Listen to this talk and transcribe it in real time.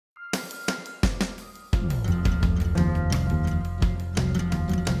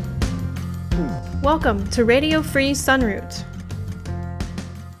Welcome to Radio Free Sunroot.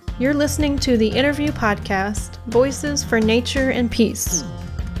 You're listening to the interview podcast, Voices for Nature and Peace,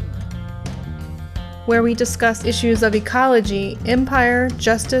 where we discuss issues of ecology, empire,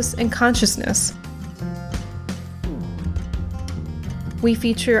 justice, and consciousness. We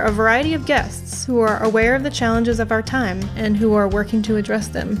feature a variety of guests who are aware of the challenges of our time and who are working to address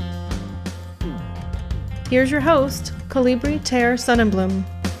them. Here's your host, Colibri Ter Sonnenblum.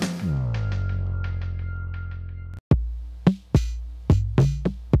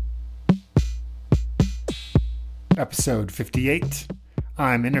 Episode 58.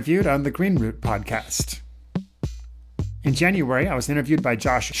 I'm interviewed on the Green Root podcast. In January, I was interviewed by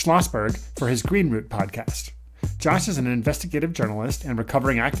Josh Schlossberg for his Green Root podcast. Josh is an investigative journalist and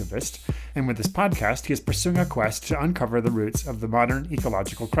recovering activist, and with this podcast, he is pursuing a quest to uncover the roots of the modern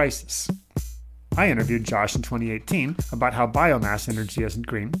ecological crisis. I interviewed Josh in 2018 about how biomass energy isn't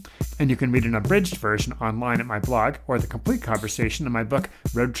green, and you can read an abridged version online at my blog or the complete conversation in my book,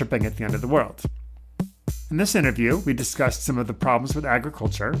 Roadtripping at the End of the World. In this interview, we discussed some of the problems with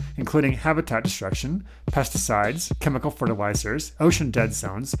agriculture, including habitat destruction, pesticides, chemical fertilizers, ocean dead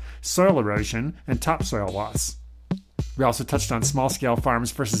zones, soil erosion, and topsoil loss. We also touched on small-scale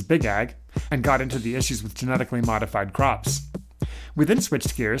farms versus big ag, and got into the issues with genetically modified crops. We then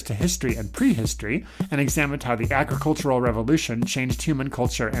switched gears to history and prehistory, and examined how the agricultural revolution changed human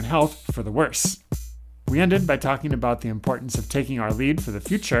culture and health for the worse. We ended by talking about the importance of taking our lead for the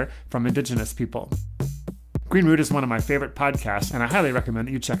future from indigenous people. Green Root is one of my favorite podcasts, and I highly recommend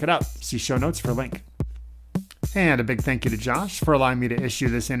that you check it out. See show notes for a link. And a big thank you to Josh for allowing me to issue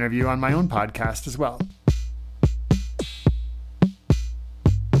this interview on my own podcast as well.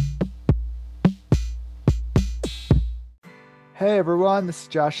 Hey everyone, this is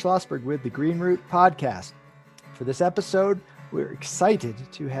Josh Schlossberg with the Green Root podcast. For this episode, we're excited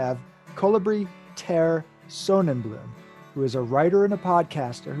to have Colibri Ter Sonnenblum, who is a writer and a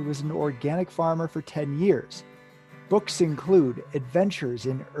podcaster who was an organic farmer for 10 years. Books include Adventures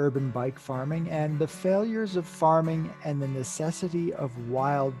in Urban Bike Farming and The Failures of Farming and the Necessity of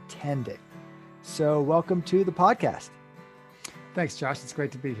Wild Tending. So welcome to the podcast. Thanks, Josh. It's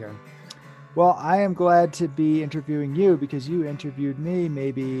great to be here. Well, I am glad to be interviewing you because you interviewed me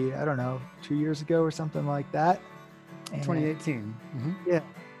maybe, 2 years ago or something like that. And 2018. Yeah,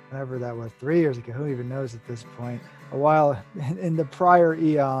 whenever that was, 3 years ago. Who even knows at this point? A while in the prior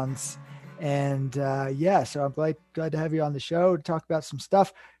eons. And so I'm glad to have you on the show to talk about some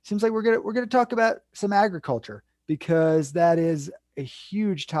stuff. Seems like we're gonna talk about some agriculture because that is a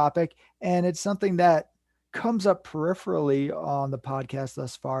huge topic and it's something that comes up peripherally on the podcast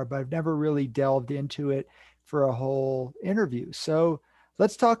thus far, but I've never really delved into it for a whole interview. So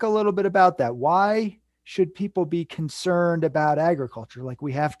let's talk a little bit about that. Why should people be concerned about agriculture? Like,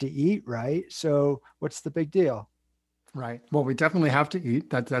 we have to eat, right? So what's the big deal? Right. Well, we definitely have to eat.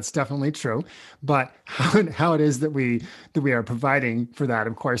 That's definitely true. But how it is that we are providing for that,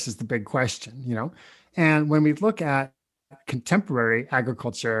 of course, is the big question, you know. And when we look at contemporary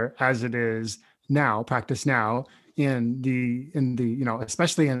agriculture as it is now, practiced now in the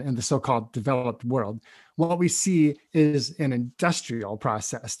especially in the so-called developed world, what we see is an industrial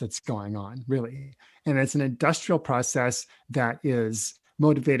process that's going on, really. And it's an industrial process that is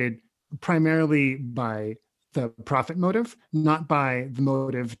motivated primarily by the profit motive, not by the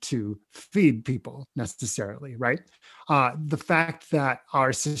motive to feed people necessarily, right? The fact that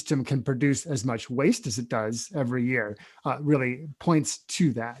our system can produce as much waste as it does every year really points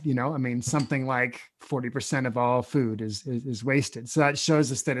to that, you know? I mean, something like 40% of all food is wasted. So that shows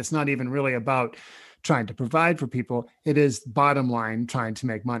us that it's not even really about trying to provide for people. It is bottom line trying to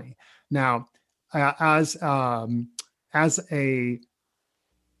make money. Now, as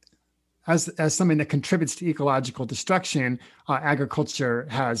something that contributes to ecological destruction, agriculture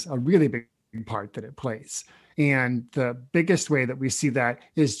has a really big part that it plays. And the biggest way that we see that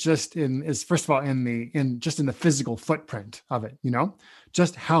is first of all in the physical footprint of it, you know,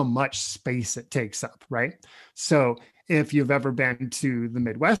 just how much space it takes up, right? So if you've ever been to the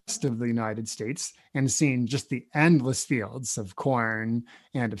Midwest of the United States and seen just the endless fields of corn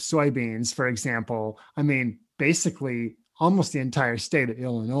and of soybeans, for example, I mean, basically almost the entire state of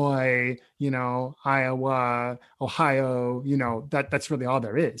Illinois, you know, Iowa, Ohio, you know, that's really all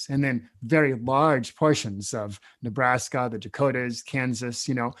there is. And then very large portions of Nebraska, the Dakotas, Kansas,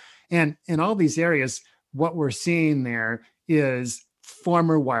 you know, and in all these areas, what we're seeing there is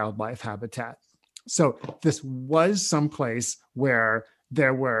former wildlife habitat. So this was someplace where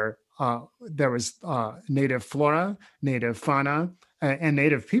there was native flora, native fauna, and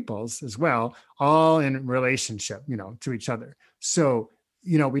native peoples as well, all in relationship, you know, to each other. So,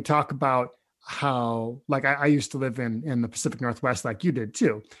 you know, we talk about how, like, I used to live in the Pacific Northwest like you did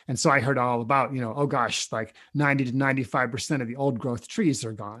too. And so I heard all about, oh gosh, like 90 to 95% of the old growth trees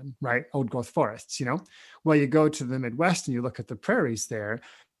are gone, right? Old growth forests, Well, you go to the Midwest and you look at the prairies there,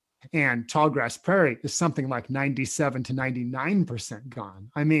 and tall grass prairie is something like 97 to 99% gone.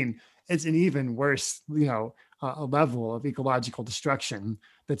 I mean, it's an even worse, a level of ecological destruction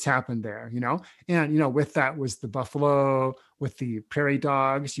that's happened there, And, with that was the buffalo, with the prairie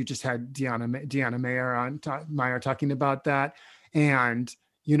dogs. You just had Deanna Meyer talking about that. And,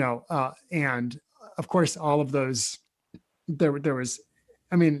 and of course, all of those, there was,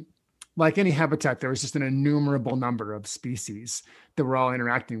 I mean, like any habitat, there was just an innumerable number of species that were all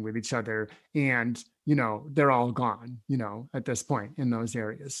interacting with each other. And, they're all gone, at this point in those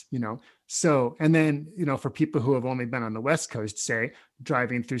areas, So, and then, for people who have only been on the West Coast, say,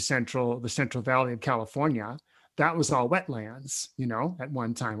 driving through the Central Valley of California, that was all wetlands, at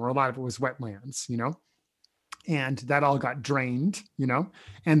one time, or a lot of it was wetlands, and that all got drained,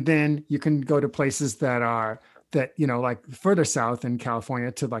 and then you can go to places that, like further south in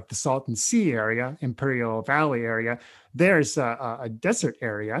California to like the Salton Sea area, Imperial Valley area, there's a desert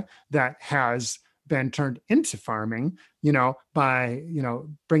area that has been turned into farming, by,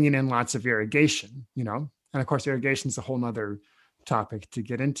 bringing in lots of irrigation, and of course, irrigation is a whole nother topic to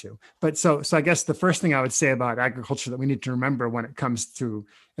get into. But so I guess the first thing I would say about agriculture that we need to remember when it comes to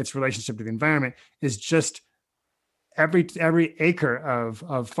its relationship to the environment is just every acre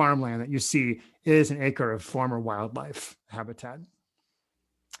of farmland that you see is an acre of former wildlife habitat.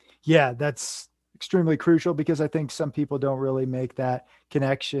 Yeah, that's extremely crucial because I think some people don't really make that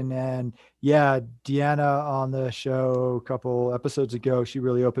connection. And yeah, Deanna on the show a couple episodes ago, she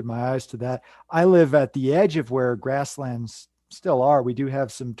really opened my eyes to that. I live at the edge of where grasslands still are. We do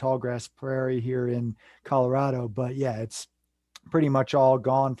have some tall grass prairie here in Colorado, but yeah, it's pretty much all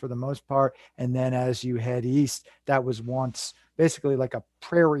gone for the most part. And then as you head east, that was once basically like a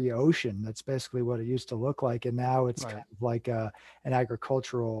prairie ocean. That's basically what it used to look like. And now it's kind of like an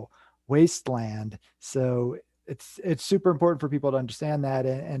agricultural wasteland. So it's super important for people to understand that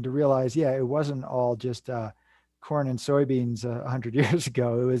and to realize, yeah, it wasn't all just corn and soybeans 100 years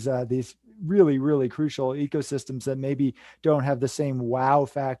ago. It was these really, really crucial ecosystems that maybe don't have the same wow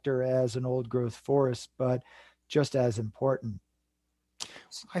factor as an old growth forest, but just as important.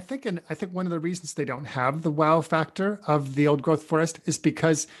 I think one of the reasons they don't have the wow factor of the old growth forest is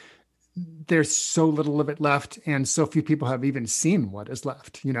because there's so little of it left, and so few people have even seen what is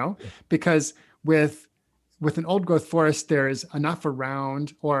left, because with an old growth forest, there is enough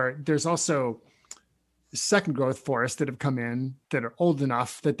around, or there's also second growth forests that have come in that are old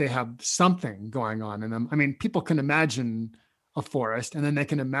enough that they have something going on in them. I mean, people can imagine a forest and then they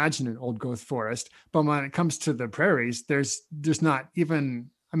can imagine an old growth forest, but when it comes to the prairies, there's not even,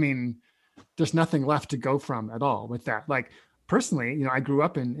 there's nothing left to go from at all with that. Like personally, I grew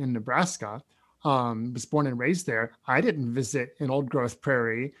up in Nebraska, was born and raised there. I didn't visit an old growth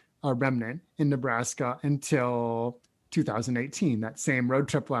prairie remnant in Nebraska until 2018, that same road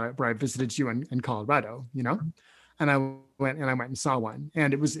trip where I visited you in Colorado, and I went and saw one,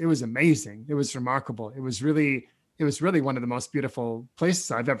 and it was amazing. It was remarkable. It was really one of the most beautiful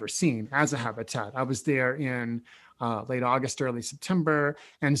places I've ever seen as a habitat. I was there in late August, early September.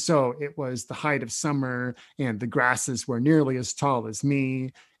 And so it was the height of summer and the grasses were nearly as tall as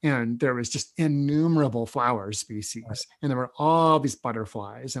me. And there was just innumerable flower species. Right. And there were all these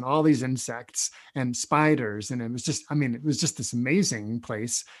butterflies and all these insects and spiders. And it was just this amazing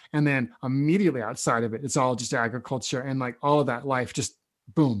place. And then immediately outside of it, it's all just agriculture, and like all of that life just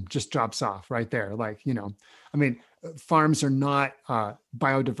boom, just drops off right there. Like, farms are not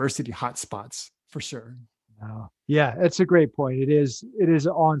biodiversity hotspots for sure. Yeah, it's a great point. It is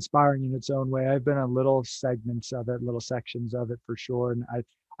awe-inspiring in its own way. I've been on little segments of it, little sections of it for sure, and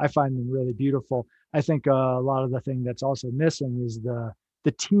I find them really beautiful. I think a lot of the thing that's also missing is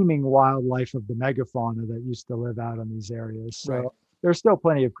the teeming wildlife of the megafauna that used to live out in these areas. So right. There's still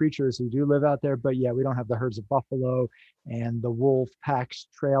plenty of creatures who do live out there, but yeah, we don't have the herds of buffalo and the wolf packs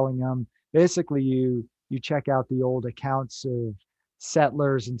trailing them. Basically, you check out the old accounts of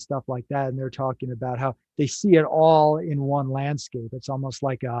settlers and stuff like that, and they're talking about how they see it all in one landscape. It's almost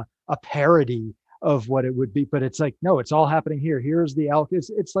like a parody of what it would be, but it's like, no, it's all happening here. Here's the elk.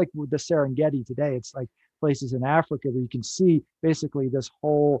 It's like with the Serengeti today. It's like places in Africa where you can see basically this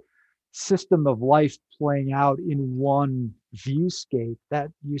whole system of life playing out in one viewscape. That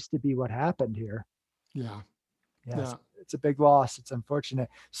used to be what happened here. Yeah. Yes. it's a big loss. It's unfortunate.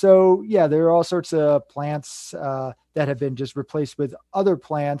 So yeah, there are all sorts of plants that have been just replaced with other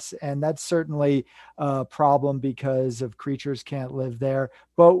plants, and that's certainly a problem because of creatures can't live there.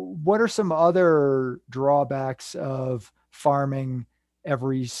 But what are some other drawbacks of farming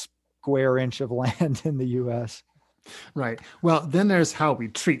every square inch of land in the U.S.? Right. Well, then there's how we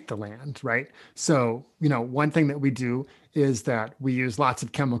treat the land, right? So, one thing that we do is that we use lots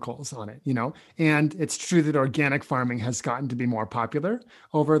of chemicals on it, and it's true that organic farming has gotten to be more popular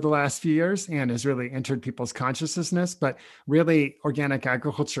over the last few years and has really entered people's consciousness. But really, organic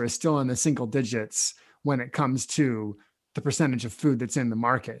agriculture is still in the single digits when it comes to the percentage of food that's in the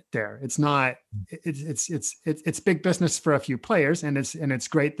market there. It's not, it's big business for a few players, and it's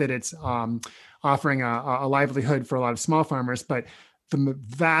great that it's offering a livelihood for a lot of small farmers, but the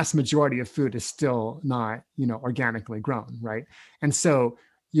vast majority of food is still not, organically grown, right? And so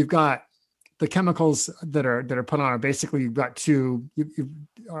you've got the chemicals that are put on are basically, you've got you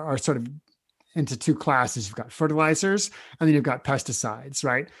are sort of into two classes. You've got fertilizers and then you've got pesticides,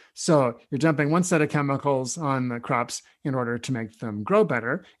 right? So you're dumping one set of chemicals on the crops in order to make them grow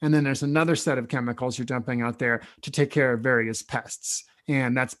better. And then there's another set of chemicals you're dumping out there to take care of various pests.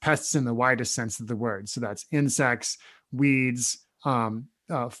 And that's pests in the widest sense of the word. So that's insects, weeds,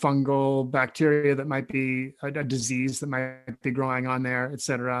 fungal bacteria that might be a disease that might be growing on there, et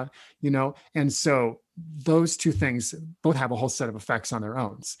cetera, and so those two things both have a whole set of effects on their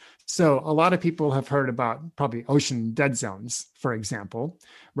own. So a lot of people have heard about probably ocean dead zones, for example,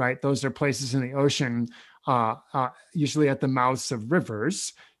 right? Those are places in the ocean, usually at the mouths of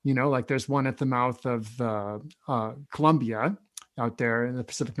rivers, like there's one at the mouth of Columbia out there in the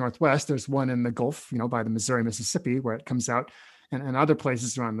Pacific Northwest. There's one in the Gulf, by the Missouri, Mississippi, where it comes out, and other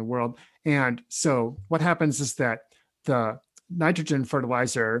places around the world. And so what happens is that the nitrogen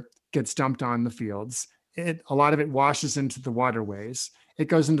fertilizer gets dumped on the fields. A lot of it washes into the waterways. It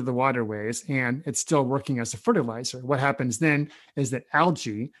goes into the waterways and it's still working as a fertilizer. What happens then is that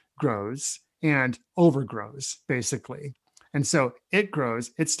algae grows and overgrows, basically. And so it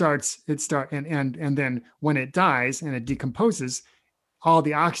grows, and then when it dies and it decomposes, all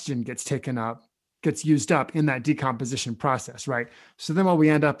the oxygen gets used up in that decomposition process, right? So then what we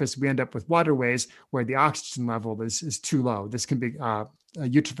end up with waterways where the oxygen level is too low. This can be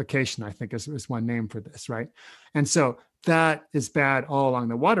eutrophication, I think is one name for this, right? And so that is bad all along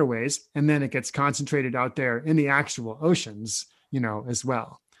the waterways, and then it gets concentrated out there in the actual oceans, as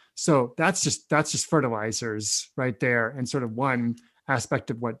well. So that's just fertilizers right there, and sort of one aspect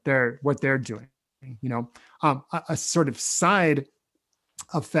of what they're doing. A sort of side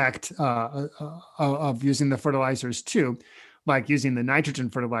effect of using the fertilizers too, like using the nitrogen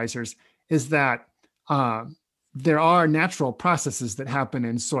fertilizers, is that there are natural processes that happen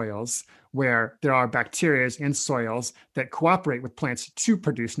in soils where there are bacteria in soils that cooperate with plants to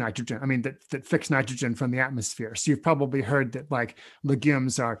produce nitrogen. I mean, that fix nitrogen from the atmosphere. So you've probably heard that like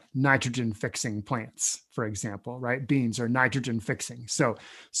legumes are nitrogen fixing plants, for example, right? Beans are nitrogen fixing. So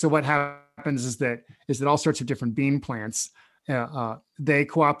what happens is that all sorts of different bean plants, they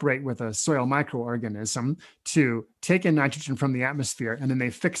cooperate with a soil microorganism to take in nitrogen from the atmosphere, and then they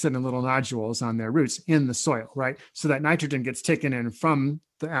fix it in little nodules on their roots in the soil, right? So that nitrogen gets taken in from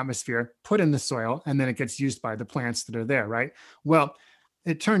the atmosphere, put in the soil, and then it gets used by the plants that are there, right? Well,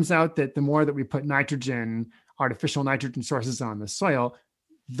 it turns out that the more that we put artificial nitrogen sources on the soil,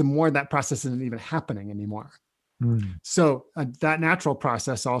 the more that process isn't even happening anymore. So that natural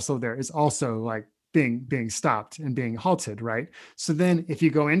process also there is also like being stopped and being halted, right? So then if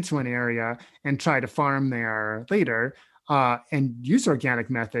you go into an area and try to farm there later and use organic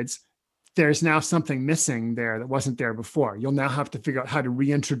methods, there's now something missing there that wasn't there before. You'll now have to figure out how to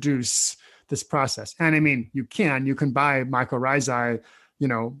reintroduce this process. And I mean, you can buy mycorrhizae,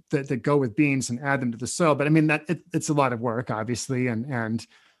 that go with beans and add them to the soil. But I mean, it's a lot of work, obviously. And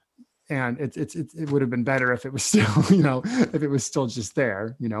it would have been better if it was still, if it was still just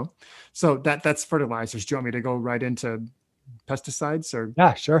there, So that's fertilizers. Do you want me to go right into pesticides or?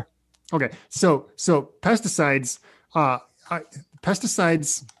 Yeah, sure. Okay. So pesticides, are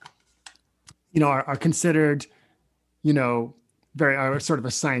considered, are sort of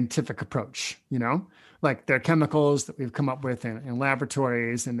a scientific approach, like they're chemicals that we've come up with in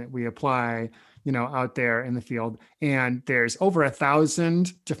laboratories and that we apply, out there in the field. And there's over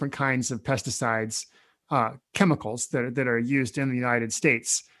 1,000 different kinds of pesticides, chemicals that are used in the United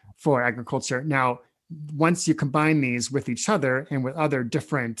States for agriculture. Now, once you combine these with each other and with other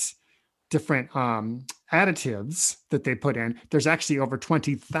different additives that they put in, there's actually over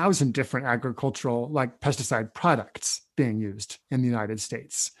 20,000 different agricultural like pesticide products being used in the United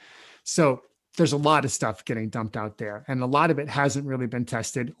States. So there's a lot of stuff getting dumped out there, and a lot of it hasn't really been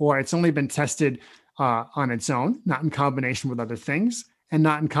tested, or it's only been tested on its own, not in combination with other things, and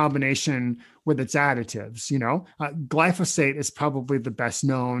not in combination with its additives. Glyphosate is probably the best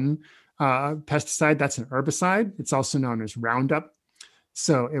known pesticide. That's an herbicide. It's also known as Roundup.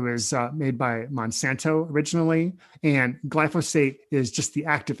 So it was made by Monsanto originally, and glyphosate is just the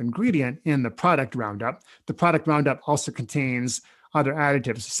active ingredient in the product Roundup. The product Roundup also contains other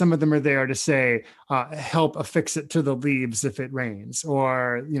additives. Some of them are there to say, help affix it to the leaves if it rains,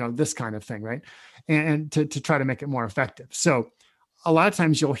 or, this kind of thing, right? And to try to make it more effective. So a lot of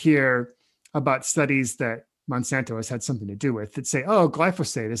times you'll hear about studies that Monsanto has had something to do with that say, oh,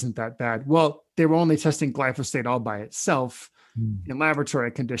 glyphosate isn't that bad. Well, they were only testing glyphosate all by itself in laboratory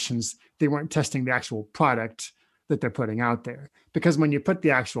conditions. They weren't testing the actual product that they're putting out there. Because when you put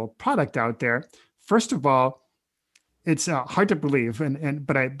the actual product out there, first of all, it's hard to believe,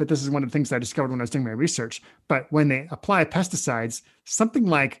 but this is one of the things I discovered when I was doing my research. But when they apply pesticides, something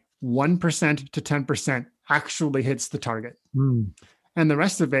like 1% to 10% actually hits the target, and the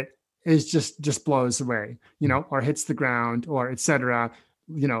rest of it is just blows away, or hits the ground, or et cetera.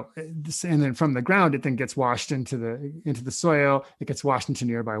 And then from the ground, it then gets washed into the soil. It gets washed into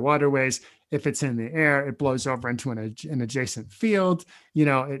nearby waterways. If it's in the air, it blows over into an adjacent field.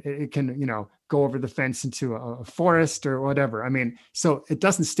 It can, go over the fence into a forest or whatever. I mean, so it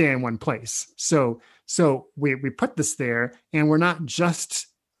doesn't stay in one place. So we put this there, and we're not just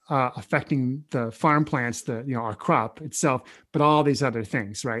affecting the farm plants, our crop itself, but all these other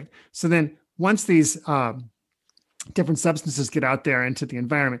things, right? So then once these different substances get out there into the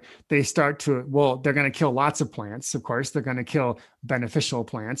environment, they start to, they're going to kill lots of plants. Of course, they're going to kill beneficial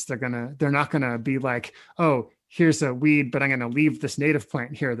plants. They're not going to be like, oh, here's a weed, but I'm going to leave this native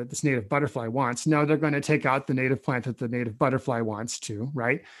plant here that this native butterfly wants. No, they're going to take out the native plant that the native butterfly wants to,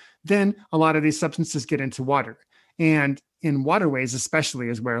 right? Then a lot of these substances get into water. And in waterways, especially,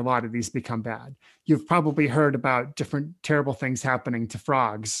 is where a lot of these become bad. You've probably heard about different terrible things happening to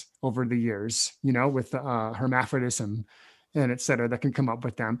frogs over the years, with hermaphrodism and et cetera, that can come up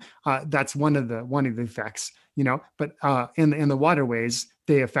with them. That's one of the effects, but in the waterways,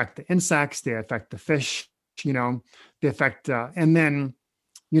 they affect the insects, they affect the fish, they affect, and then,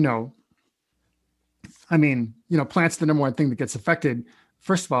 plants, the number one thing that gets affected,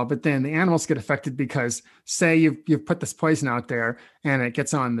 first of all, but then the animals get affected because, say you've put this poison out there and it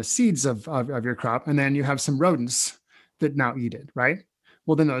gets on the seeds of your crop, and then you have some rodents that now eat it, right?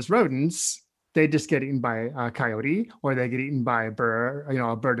 Well, then those rodents, they just get eaten by a coyote, or they get eaten by a bird,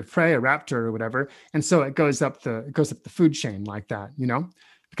 a bird of prey, a raptor or whatever. And so it goes up the food chain like that,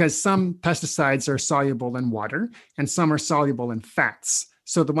 because some pesticides are soluble in water and some are soluble in fats.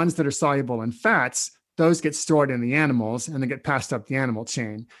 So the ones that are soluble in fats, those get stored in the animals and they get passed up the animal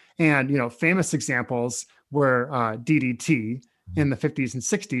chain. And, famous examples were DDT in the 50s and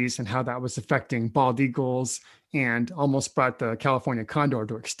 60s, and how that was affecting bald eagles and almost brought the California condor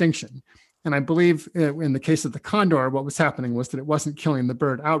to extinction. And I believe in the case of the condor, what was happening was that it wasn't killing the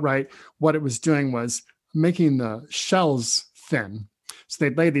bird outright. What it was doing was making the shells thin. So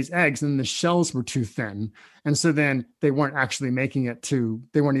they'd lay these eggs and the shells were too thin. And so then they weren't actually making it to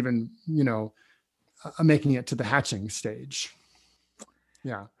the hatching stage.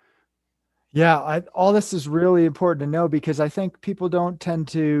 Yeah. Yeah. All this is really important to know, because I think people don't tend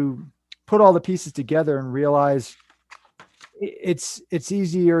to put all the pieces together and realize it's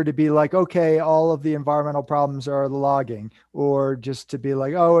easier to be like, okay, all of the environmental problems are the logging, or just to be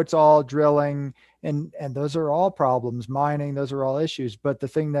like, oh, it's all drilling. And those are all problems, mining, those are all issues. But the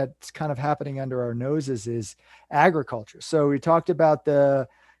thing that's kind of happening under our noses is agriculture. So we talked about the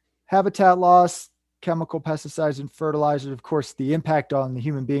habitat loss, chemical pesticides and fertilizers, of course, the impact on the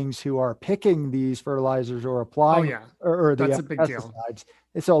human beings who are picking these fertilizers or applying or the that's a big pesticides. Deal.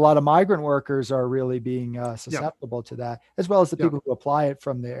 And so a lot of migrant workers are really being susceptible to that, as well as the people who apply it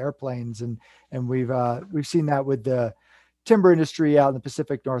from the airplanes. And we've seen that with the timber industry out in the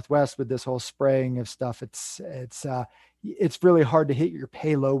Pacific Northwest with this whole spraying of stuff. It's really hard to hit your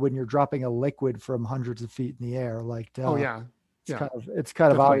payload when you're dropping a liquid from hundreds of feet in the air. It's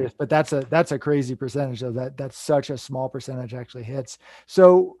kind of obvious, but that's a crazy percentage of that. That's such a small percentage actually hits.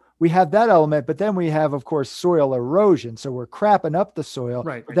 So we have that element, but then we have, of course, soil erosion. So we're crapping up the soil,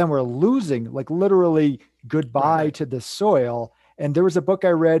 right. But then we're losing, like literally goodbye to the soil. And there was a book I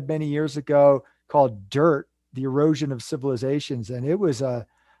read many years ago called Dirt, The Erosion of Civilizations. And it was a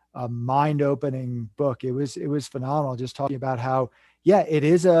mind-opening book. It was phenomenal, just talking about how, it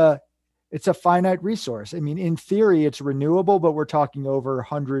is it's a finite resource. I mean, in theory, it's renewable, but we're talking over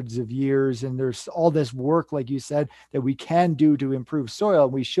hundreds of years. And there's all this work, like you said, that we can do to improve soil.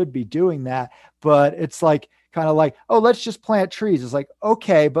 We should be doing that. But it's like, kind of like, oh, let's just plant trees. It's like,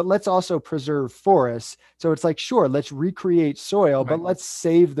 okay, but let's also preserve forests. So it's like, sure, let's recreate soil, but let's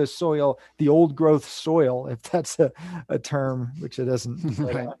save the soil, the old growth soil, if that's a term, which it isn't.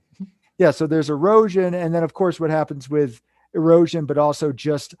 Right. Yeah. So there's erosion. And then, of course, what happens with erosion, but also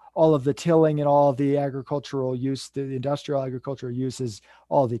just all of the tilling and all of the agricultural use, the industrial agricultural uses,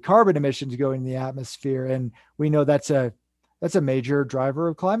 all the carbon emissions going in the atmosphere. And we know that's a major driver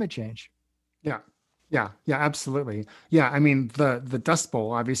of climate change. Yeah. Yeah, absolutely. Yeah, I mean, the Dust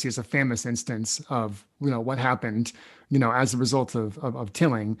Bowl obviously is a famous instance of, what happened, as a result of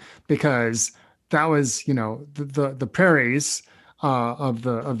tilling, because that was, the prairies of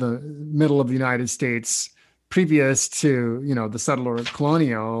the middle of the United States previous to, the settler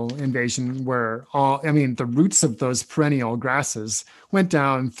colonial invasion, where the roots of those perennial grasses went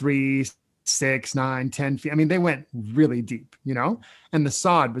down 3, 6, 9, 10 feet. I mean, they went really deep, and the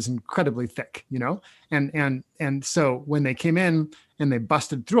sod was incredibly thick, and so when they came in and they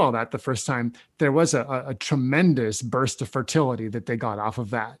busted through all that the first time, there was a tremendous burst of fertility that they got off of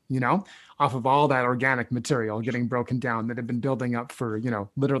that, off of all that organic material getting broken down that had been building up for,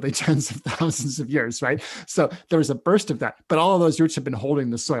 literally tens of thousands of years, right? So there was a burst of that, but all of those roots have been holding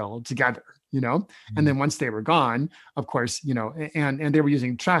the soil together, and then once they were gone, of course, and they were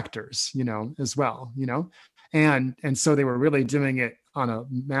using tractors, as well, and so they were really doing it on a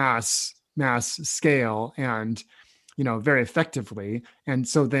mass scale and, very effectively. And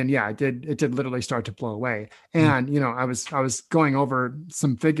so then, it did literally start to blow away. And, I was going over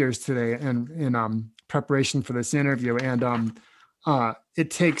some figures today and in preparation for this interview, and it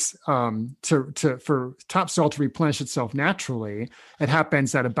takes for topsoil to replenish itself naturally. It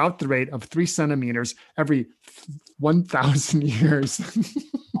happens at about the rate of 3 centimeters every 1,000 years.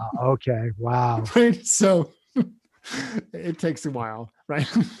 Okay. Wow. Right. So it takes a while, right?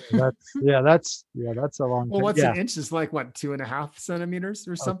 That's a long time. Well, what's an inch is like what, 2.5 centimeters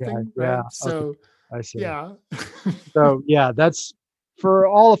or something, okay. right? Yeah. So okay. I see. Yeah. So that's, for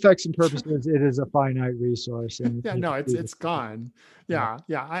all effects and purposes, it is a finite resource. And it's gone. Yeah.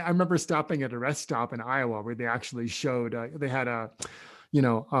 I remember stopping at a rest stop in Iowa where they actually showed they had there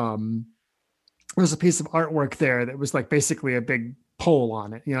was a piece of artwork there that was like basically a big pole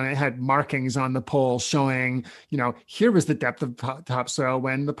on it. It had markings on the pole showing, here was the depth of topsoil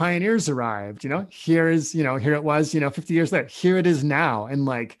when the pioneers arrived. Here it was, 50 years later. Here it is now, and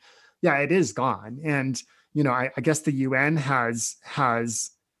it is gone. And I guess the UN has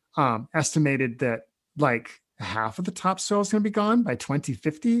estimated that like half of the topsoil is going to be gone by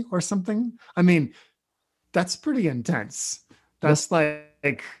 2050 or something. I mean, that's pretty intense. That's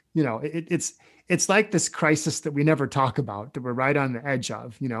it's like this crisis that we never talk about, that we're right on the edge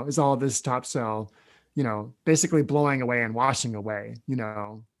of, is all this topsoil, basically blowing away and washing away,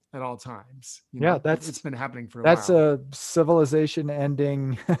 at all times. It's been happening for a while. That's a civilization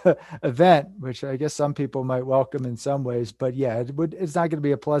ending event, which I guess some people might welcome in some ways, but it's not going to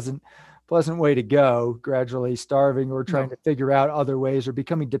be a pleasant way to go, gradually starving or trying to figure out other ways or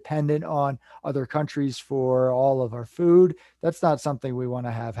becoming dependent on other countries for all of our food. That's not something we want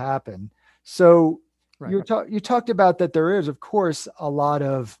to have happen. So you talked about that there is, of course, a lot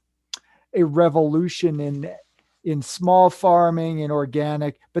of a revolution in small farming and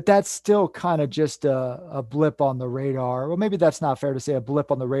organic, but that's still kind of just a blip on the radar. Well, maybe that's not fair to say a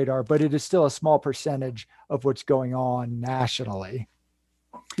blip on the radar, but it is still a small percentage of what's going on nationally.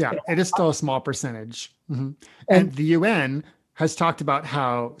 Yeah, it is still a small percentage. Mm-hmm. And the UN has talked about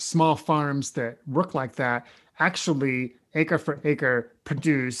how small farms that work like that actually acre for acre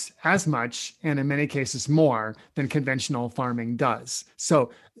produce as much, and in many cases more, than conventional farming does.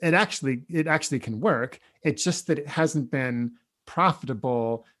 So it actually can work. It's just that it hasn't been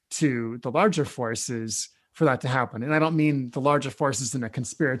profitable to the larger forces for that to happen. And I don't mean the larger forces in a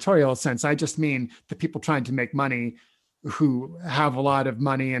conspiratorial sense. I just mean the people trying to make money who have a lot of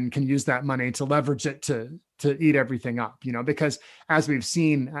money and can use that money to leverage it to eat everything up, because as we've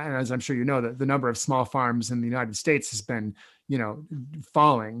seen, and as I'm sure the number of small farms in the United States has been,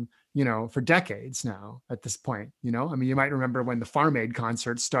 falling, for decades now at this point, I mean, you might remember when the Farm Aid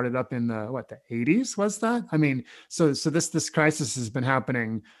concerts started up in the 80s, was that? I mean, so this crisis has been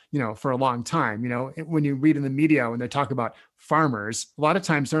happening, for a long time. When you read in the media, when they talk about farmers, a lot of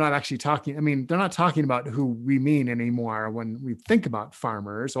times they're not actually they're not talking about who we mean anymore when we think about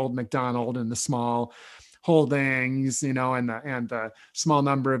farmers, old MacDonald and the small holdings, and the small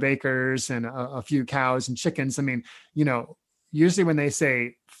number of acres and a few cows and chickens. I mean, usually when they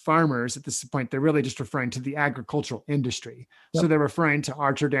say farmers at this point, they're really just referring to the agricultural industry. Yep. So they're referring to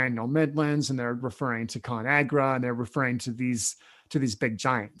Archer Daniel Midlands, and they're referring to ConAgra, and they're referring to these big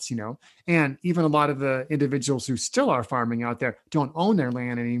giants, and even a lot of the individuals who still are farming out there don't own their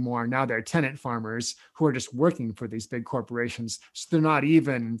land anymore. Now they're tenant farmers who are just working for these big corporations. So they're not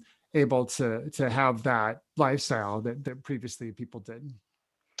even able to have that lifestyle that previously people did.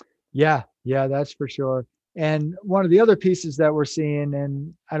 Yeah, that's for sure. And one of the other pieces that we're seeing,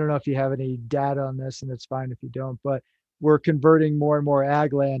 and I don't know if you have any data on this, and it's fine if you don't, but we're converting more and more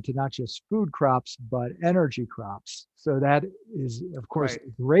ag land to not just food crops, but energy crops. So that is, of course,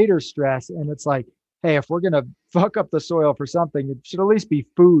 right, greater stress. And it's like, hey, if we're going to fuck up the soil for something, it should at least be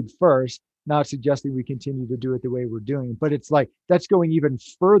food first, not suggesting we continue to do it the way we're doing. But it's like, that's going even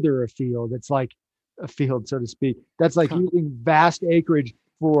further afield. It's like a field, so to speak. That's like using vast acreage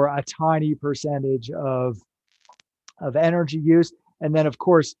for a tiny percentage of energy use. And then, of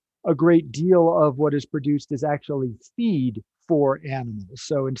course, a great deal of what is produced is actually feed for animals.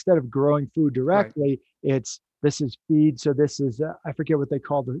 So instead of growing food directly, right, this is feed. So this is, I forget what they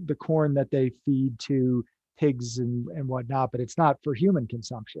call the corn that they feed to pigs and whatnot, but it's not for human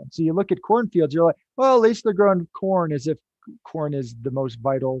consumption. So you look at cornfields, you're like, well, at least they're growing corn as if corn is the most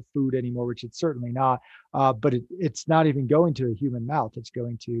vital food anymore, which it's certainly not. But it's not even going to a human mouth. It's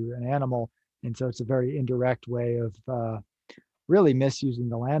going to an animal. And so it's a very indirect way of really misusing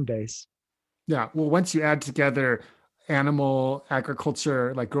the land base. Yeah. Well, once you add together animal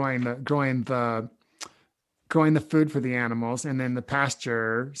agriculture, like growing the food for the animals, and then the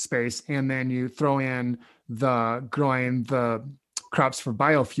pasture space, and then you throw in growing the crops for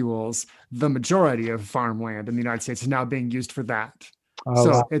biofuels, the majority of farmland in the United States is now being used for that. Oh,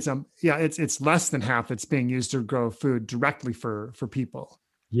 so wow. It's less than half that's being used to grow food directly for people.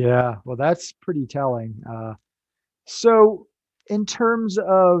 Yeah. Well, that's pretty telling. So in terms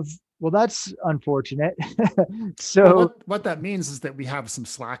of, well, that's unfortunate. So what that means is that we have some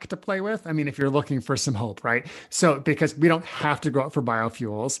slack to play with. I mean, if you're looking for some hope, right? So because we don't have to go out for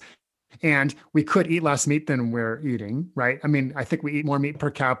biofuels, and we could eat less meat than we're eating, right? I mean, I think we eat more meat per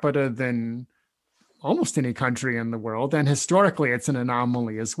capita than almost any country in the world. And historically, it's an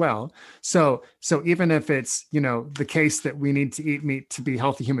anomaly as well. So even if it's, the case that we need to eat meat to be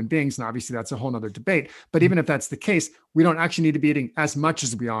healthy human beings, and obviously that's a whole nother debate, but even if that's the case, we don't actually need to be eating as much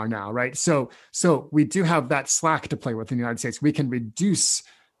as we are now, right? So we do have that slack to play with in the United States. We can reduce,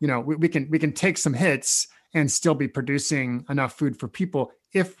 we can take some hits and still be producing enough food for people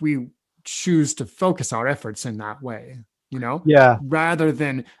if we choose to focus our efforts in that way. Rather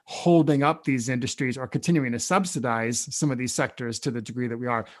than holding up these industries or continuing to subsidize some of these sectors to the degree that we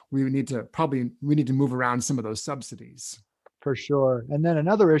are, we need to move around some of those subsidies. For sure. And then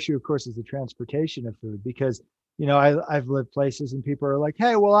another issue, of course, is the transportation of food, because, I've lived places and people are like,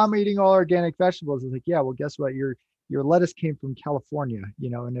 hey, well, I'm eating all organic vegetables. It's like, yeah, well, guess what? Your lettuce came from California,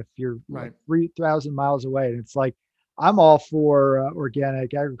 and if you're like 3,000 miles away, and it's like, I'm all for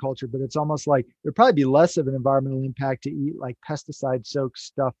organic agriculture, but it's almost like there'd probably be less of an environmental impact to eat like pesticide soaked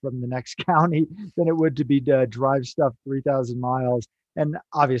stuff from the next county than it would to be to drive stuff 3,000 miles. And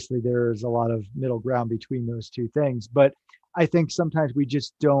obviously there's a lot of middle ground between those two things, but I think sometimes we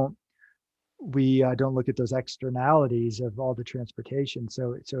just don't look at those externalities of all the transportation.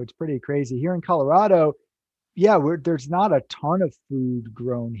 So it's pretty crazy here in Colorado. Yeah, there's not a ton of food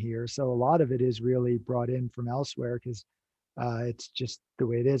grown here. So a lot of it is really brought in from elsewhere because it's just the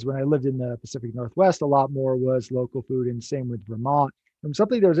way it is. When I lived in the Pacific Northwest, a lot more was local food, and same with Vermont. And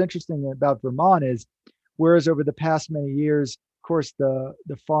something that was interesting about Vermont is, whereas over the past many years, of course, the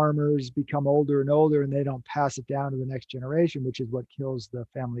farmers become older and older and they don't pass it down to the next generation, which is what kills the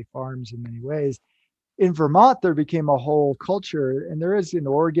family farms in many ways. In Vermont, there became a whole culture, and there is in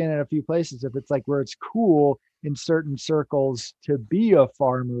Oregon and a few places, if it's like where it's cool in certain circles to be a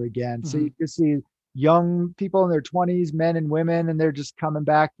farmer again. Mm-hmm. So you can see young people in their 20s, men and women, and they're just coming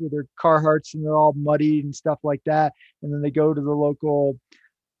back with their Carhartts and they're all muddy and stuff like that. And then they go to the local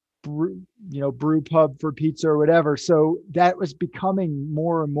brew pub for pizza or whatever. So that was becoming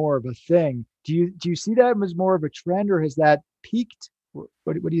more and more of a thing. Do you see that as more of a trend, or has that peaked?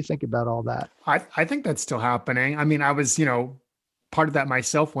 What do you think about all that? I think that's still happening. I mean, I was, part of that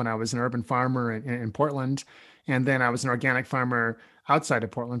myself when I was an urban farmer in Portland. And then I was an organic farmer outside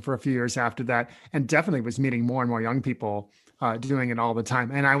of Portland for a few years after that, and definitely was meeting more and more young people doing it all the time.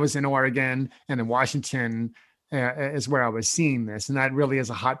 And I was in Oregon and in Washington is where I was seeing this. And that really is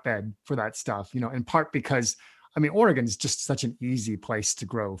a hotbed for that stuff, in part because Oregon is just such an easy place to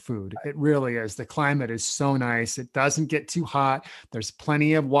grow food. It really is. The climate is so nice. It doesn't get too hot. There's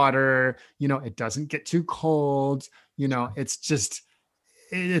plenty of water. It doesn't get too cold. It's just,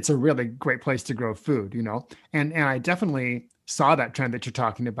 it's a really great place to grow food, and I definitely saw that trend that you're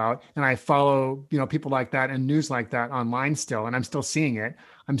talking about. And I follow, people like that and news like that online still, and I'm still seeing it.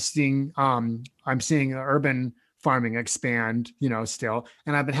 I'm seeing urban farming expand, still.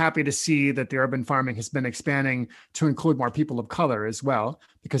 And I've been happy to see that the urban farming has been expanding to include more people of color as well,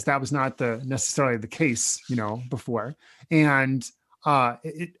 because that was not necessarily the case, before. And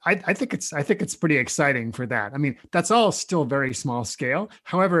I think it's pretty exciting for that. I mean, that's all still very small scale.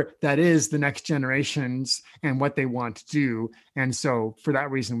 However, that is the next generations and what they want to do. And so for that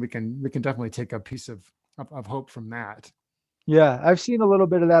reason, we can definitely take a piece of hope from that. Yeah, I've seen a little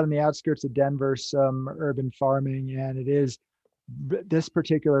bit of that on the outskirts of Denver, some urban farming, and this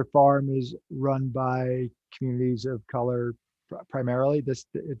particular farm is run by communities of color primarily. That's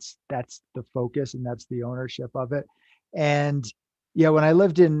the focus and that's the ownership of it. And yeah, when I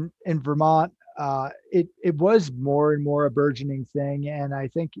lived in Vermont, it was more and more a burgeoning thing, and I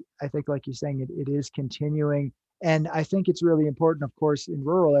think like you're saying, it is continuing. And I think it's really important, of course, in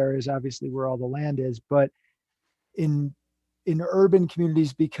rural areas, obviously where all the land is, but in urban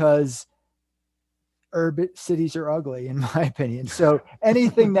communities, because urban cities are ugly, in my opinion. So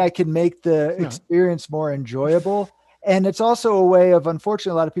anything that can make the Yeah. experience more enjoyable. And it's also a way of,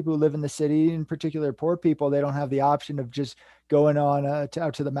 unfortunately, a lot of people who live in the city, in particular poor people, they don't have the option of just going on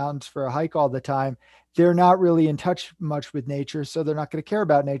out to the mountains for a hike all the time. They're not really in touch much with nature, so they're not going to care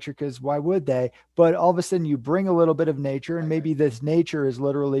about nature, because why would they? But all of a sudden you bring a little bit of nature, and maybe this nature is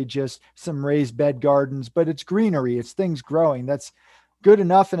literally just some raised bed gardens, but it's greenery, it's things growing. That's good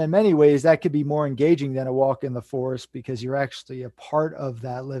enough. And in many ways, that could be more engaging than a walk in the forest, because you're actually a part of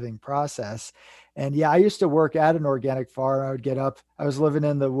that living process. And yeah, I used to work at an organic farm. I would get up, I was living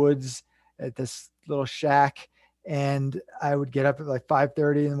in the woods at this little shack, and I would get up at like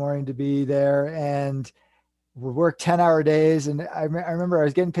 5:30 in the morning to be there, and would work 10-hour days. And I remember I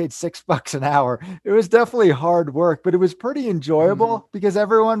was getting paid $6 an hour. It was definitely hard work, but it was pretty enjoyable because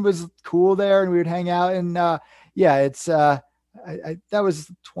everyone was cool there and we would hang out. And yeah, it's that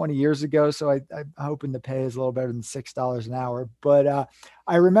was 20 years ago. So I'm hoping the pay is a little better than $6 an hour. But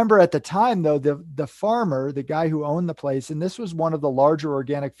I remember at the time, though, the farmer, the guy who owned the place, and this was one of the larger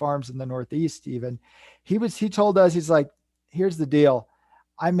organic farms in the Northeast, even, he told us, he's like, here's the deal.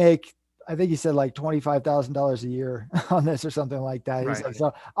 I think he said like $25,000 a year on this or something like that. He's like,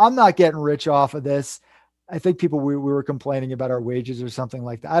 so I'm not getting rich off of this. I think we were complaining about our wages or something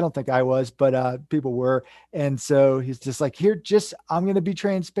like that. I don't think I was, but people were. And so he's just like, I'm going to be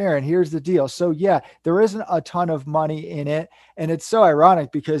transparent. Here's the deal. So yeah, there isn't a ton of money in it. And it's so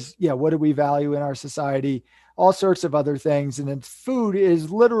ironic because yeah, what do we value in our society? All sorts of other things. And then food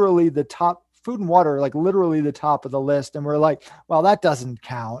is literally the top. Food and water are like literally the top of the list. And we're like, well, that doesn't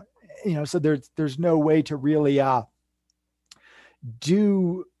count. So there's no way to really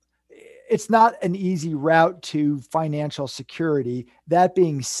it's not an easy route to financial security. That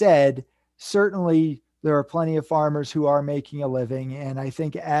being said, certainly there are plenty of farmers who are making a living. And I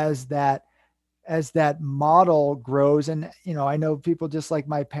think as that model grows, and, I know people just like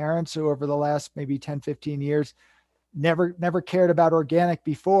my parents who over the last maybe 10, 15 years, never cared about organic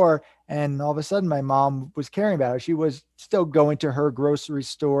before. And all of a sudden my mom was caring about it. She was still going to her grocery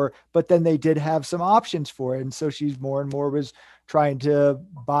store, but then they did have some options for it. And so she's more and more was trying to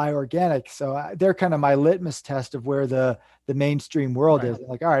buy organic. So they're kind of my litmus test of where the mainstream world is.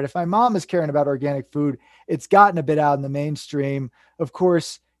 Like, all right, if my mom is caring about organic food, it's gotten a bit out in the mainstream. Of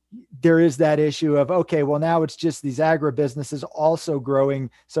course, there is that issue of, okay, well, now it's just these agribusinesses also growing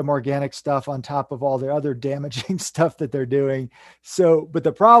some organic stuff on top of all the other damaging stuff that they're doing. So, but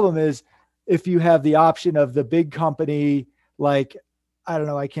the problem is if you have the option of the big company, like, I don't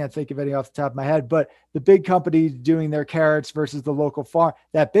know, I can't think of any off the top of my head, but the big company doing their carrots versus the local farm,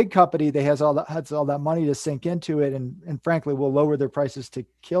 that big company, they has all that money to sink into it. And frankly, will lower their prices to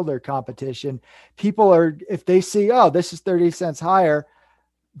kill their competition. People are, if they see, oh, this is 30 cents higher,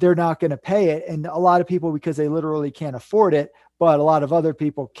 they're not going to pay it. And a lot of people, because they literally can't afford it, but a lot of other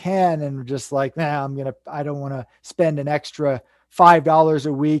people can, and just like, I don't want to spend an extra $5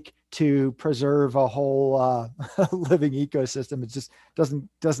 a week to preserve a whole living ecosystem. It just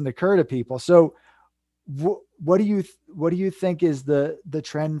doesn't occur to people. So what do you think is the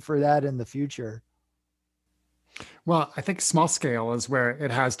trend for that in the future? Well, I think small scale is where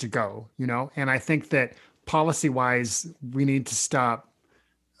it has to go, and I think that policy wise, we need to stop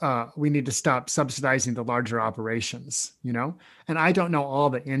subsidizing the larger operations, and I don't know all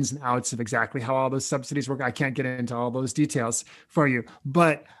the ins and outs of exactly how all those subsidies work. I can't get into all those details for you,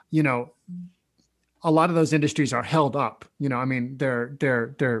 but, a lot of those industries are held up, I mean,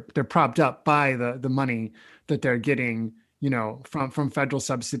 they're propped up by the money that they're getting, from federal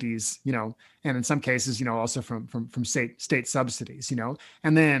subsidies, and in some cases, also from state subsidies,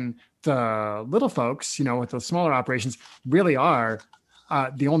 and then the little folks, with the smaller operations really are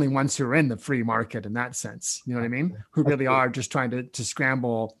the only ones who are in the free market in that sense, you know what I mean? Who really are just trying to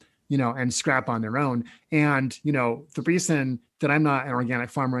scramble, and scrap on their own. And, the reason that I'm not an organic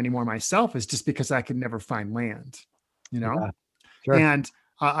farmer anymore myself is just because I could never find land, Yeah, sure. and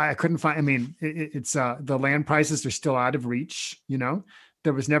I couldn't find, I mean, it's the land prices are still out of reach,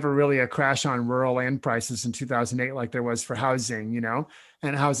 There was never really a crash on rural land prices in 2008 like there was for housing,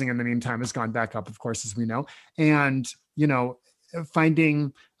 and housing in the meantime has gone back up, of course, as we know. And,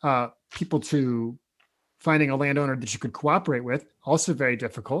 finding finding a landowner that you could cooperate with, also very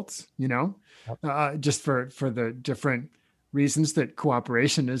difficult, just for the different reasons that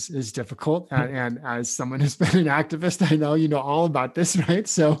cooperation is difficult. And as someone who's been an activist, I know, all about this, right?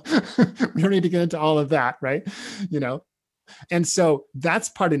 So we don't need to get into all of that, right? And so that's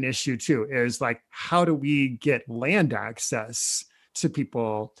part of an issue too, is like, how do we get land access to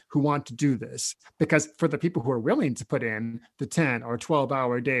people who want to do this? Because for the people who are willing to put in the 10 or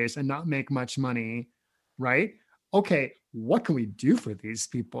 12-hour days and not make much money, right? Okay, what can we do for these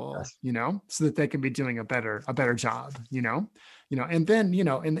people, so that they can be doing a better job, and then,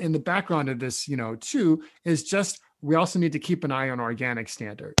 in the background of this, too, is just, we also need to keep an eye on organic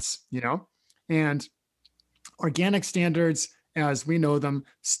standards, and organic standards, as we know them,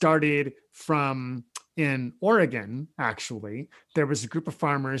 started from in Oregon. Actually, there was a group of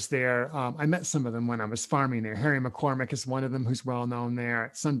farmers there. I met some of them when I was farming there. Harry McCormick is one of them, who's well known there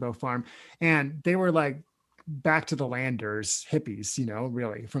at Sunbow Farm. And they were like back to the landers hippies,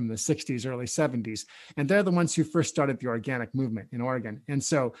 really from the 60s, early 70s. And they're the ones who first started the organic movement in Oregon. And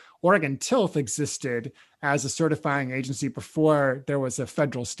so Oregon Tilth existed as a certifying agency before there was a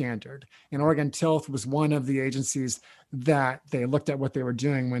federal standard. And Oregon Tilth was one of the agencies that they looked at what they were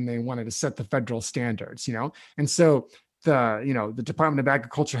doing when they wanted to set the federal standards, And so the Department of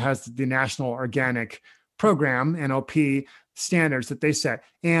Agriculture has the National Organic Program, NOP standards that they set.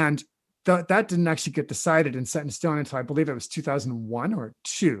 And that didn't actually get decided and set in stone until I believe it was 2001 or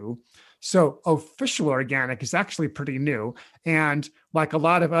 2. So official organic is actually pretty new. And like a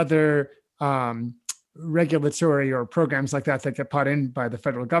lot of other regulatory or programs like that get put in by the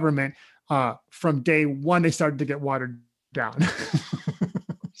federal government, from day one, they started to get watered down.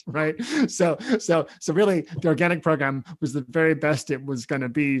 Right. So really the organic program was the very best it was going to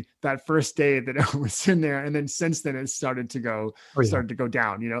be that first day that it was in there. And then since then it started to go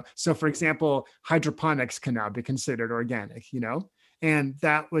down, So for example, hydroponics can now be considered organic, and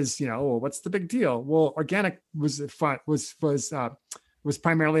that was, well, what's the big deal? Well, organic was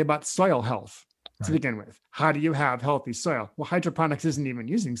primarily about soil health. To begin with, how do you have healthy soil? Well, hydroponics isn't even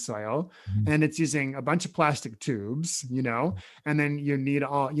using soil, and it's using a bunch of plastic tubes, and then you need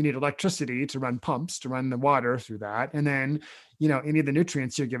electricity to run pumps to run the water through that. And then, any of the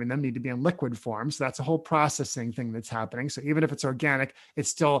nutrients you're giving them need to be in liquid form. So that's a whole processing thing that's happening. So even if it's organic, it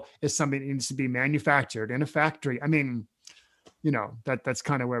still is something that needs to be manufactured in a factory. I mean, that's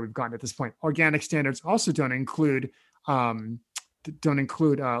kind of where we've gotten at this point. Organic standards also don't include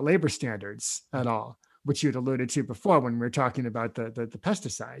labor standards at all, which you'd alluded to before when we were talking about the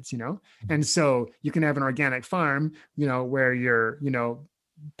pesticides, And so you can have an organic farm, where you're,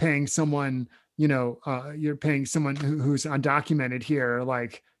 paying someone, you're paying someone who's undocumented here,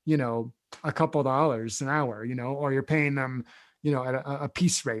 like, a couple dollars an hour, or you're paying them, at a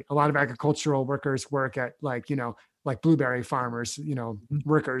piece rate. A lot of agricultural workers work at like blueberry farmers,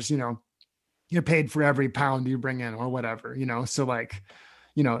 workers, you're paid for every pound you bring in or whatever, so like,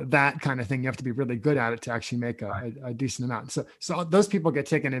 that kind of thing, you have to be really good at it to actually make a decent amount. So those people get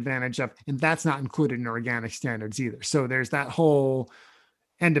taken advantage of, and that's not included in organic standards either. So there's that whole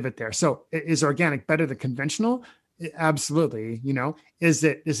end of it there. So is organic better than conventional? Absolutely. Is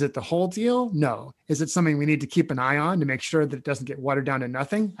it the whole deal? No. Is it something we need to keep an eye on to make sure that it doesn't get watered down to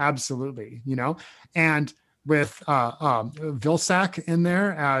nothing? Absolutely. And with Vilsack in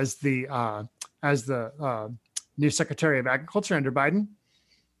there as the new Secretary of Agriculture under Biden,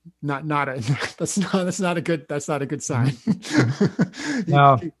 that's not a good sign.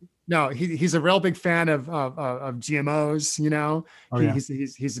 No, he's a real big fan of GMOs.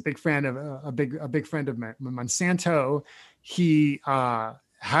 He's a big fan of a big friend of Monsanto. He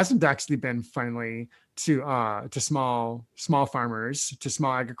hasn't actually been friendly to small farmers, to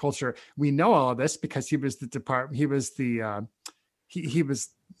small agriculture. We know all of this because he had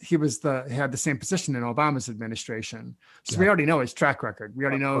the same position in Obama's administration. So we already know his track record. We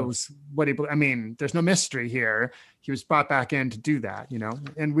already know there's no mystery here. He was brought back in to do that,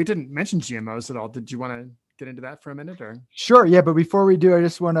 and we didn't mention GMOs at all. Did you want to get into that for a minute, or? Sure. Yeah. But before we do, I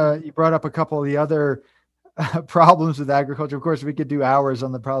just want to, you brought up a couple of the other problems with agriculture. Of course, we could do hours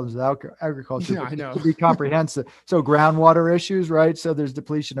on the problems with agriculture. Yeah, I know. To be comprehensive. So groundwater issues, right? So there's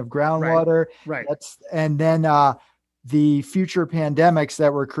depletion of groundwater. Right. And then the future pandemics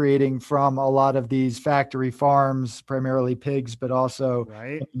that we're creating from a lot of these factory farms, primarily pigs, but also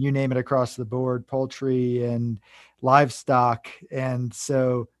you name it across the board, poultry and livestock. And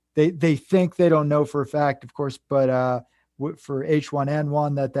so they think, they don't know for a fact, of course, but for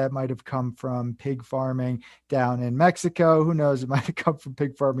H1N1 that might have come from pig farming down in Mexico. Who knows? It might have come from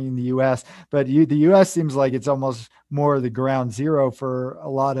pig farming in the US, but the US seems like it's almost more the ground zero for a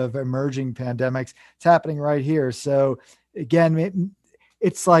lot of emerging pandemics. It's happening right here. So again,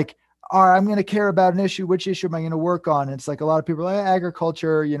 it's like, all right, I'm going to care about an issue. Which issue am I going to work on? And it's like a lot of people are like,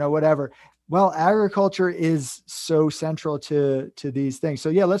 agriculture, whatever. Well, agriculture is so central to these things. So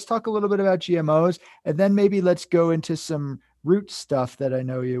yeah, let's talk a little bit about GMOs, and then maybe let's go into some root stuff that I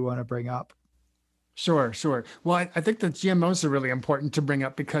know you want to bring up. Sure. Well, I think that GMOs are really important to bring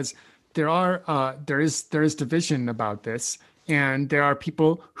up because there is division about this, and there are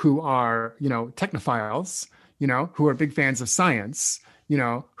people who are, technophiles, who are big fans of science,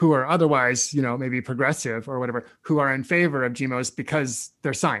 who are otherwise, maybe progressive or whatever, who are in favor of GMOs because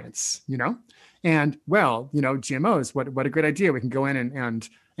they're science, and GMOs, what a great idea. We can go in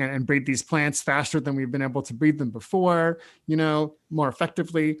and breed these plants faster than we've been able to breed them before, more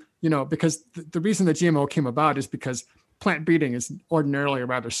effectively, because the reason the GMO came about is because plant breeding is ordinarily a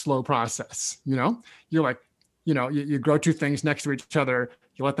rather slow process. You're like, you grow two things next to each other,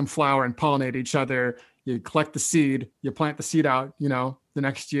 you let them flower and pollinate each other, you collect the seed, you plant the seed out, the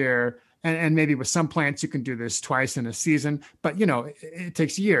next year. And maybe with some plants, you can do this twice in a season, but it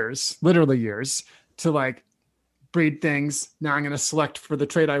takes years, literally years, to breed things. Now I'm going to select for the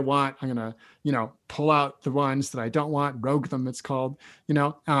trait I want. I'm going to, pull out the ones that I don't want, rogue them, it's called, and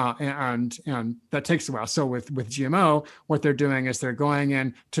that takes a while. So with GMO, what they're doing is they're going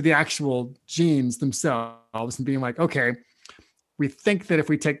in to the actual genes themselves and being like, okay, we think that if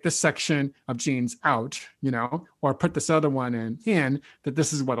we take this section of genes out, or put this other one in, that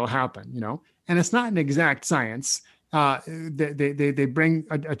this is what'll happen, and it's not an exact science. They bring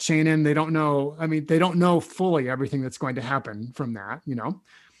a chain in. They don't know. I mean, they don't know fully everything that's going to happen from that,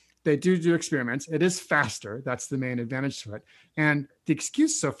 They do experiments. It is faster. That's the main advantage to it. And the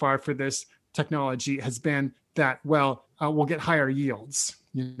excuse so far for this technology has been that, we'll get higher yields,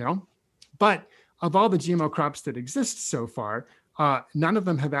 But of all the GMO crops that exist so far, none of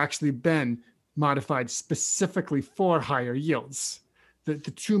them have actually been modified specifically for higher yields. The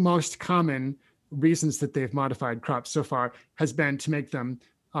two most common reasons that they've modified crops so far has been to make them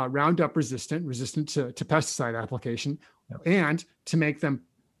Roundup resistant to pesticide application, and to make them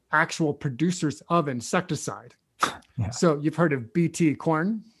actual producers of insecticide. Yeah. So you've heard of BT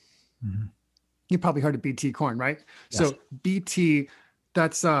corn. Mm-hmm. You probably heard of BT corn, right? Yes. So BT,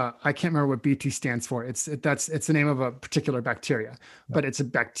 that's I can't remember what BT stands for. It's the name of a particular bacteria, but it's a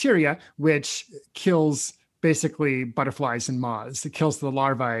bacteria which kills basically butterflies and moths. It kills the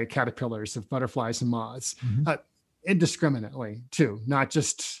larvae, caterpillars of butterflies and moths, indiscriminately too, not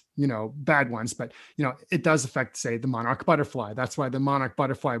just, bad ones, but, it does affect, say, the monarch butterfly. That's why the monarch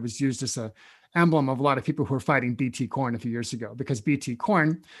butterfly was used as a emblem of a lot of people who were fighting BT corn a few years ago, because BT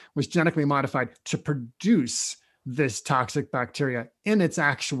corn was genetically modified to produce this toxic bacteria in its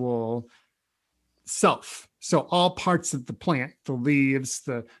actual self. So all parts of the plant, the leaves,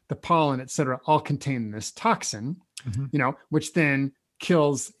 the pollen, et cetera, all contain this toxin, which then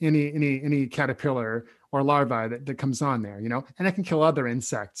kills any caterpillar or larvae that comes on there, and it can kill other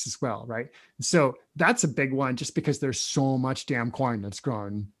insects as well, right? So that's a big one, just because there's so much damn corn that's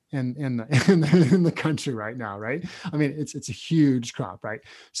grown in the country right now, right? I mean, it's a huge crop, right?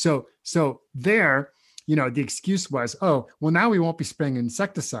 So there, the excuse was, oh, well, now we won't be spraying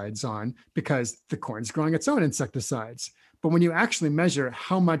insecticides on because the corn's growing its own insecticides. But when you actually measure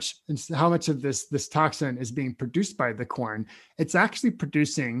how much of this toxin is being produced by the corn, it's actually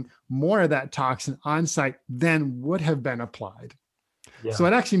producing more of that toxin on site than would have been applied. Yeah. So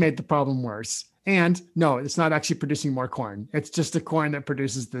it actually made the problem worse. And no, it's not actually producing more corn. It's just the corn that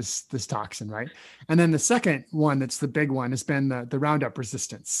produces this toxin, right? And then the second one, that's the big one, has been the Roundup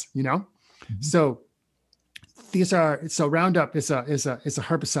resistance. So Roundup is a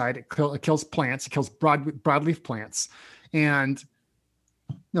herbicide. It kills plants. It kills broadleaf plants, and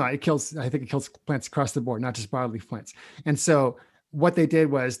I think it kills plants across the board, not just broadleaf plants. And so what they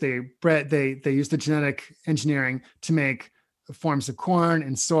did was they used the genetic engineering to make forms of corn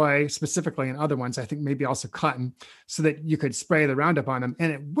and soy specifically, and other ones, I think maybe also cotton, so that you could spray the Roundup on them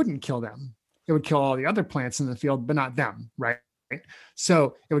and it wouldn't kill them. it would kill all the other plants in the field, but not them, right?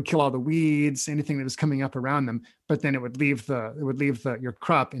 So it would kill all the weeds, anything that was coming up around them, but then it would leave your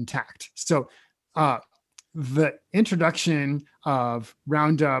crop intact. So the introduction of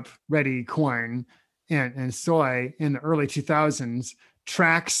Roundup Ready corn and soy in the early 2000s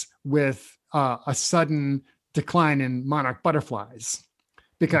tracks with a sudden decline in monarch butterflies,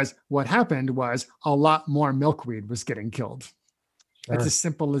 because what happened was a lot more milkweed was getting killed. Sure. It's as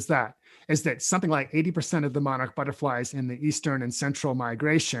simple as that. Is that something like 80% of the monarch butterflies in the eastern and central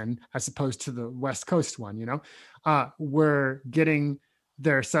migration, as opposed to the West Coast one, were getting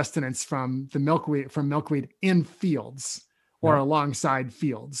their sustenance from milkweed in fields or alongside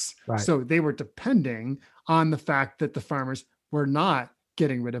fields. Right. So they were depending on the fact that the farmers were not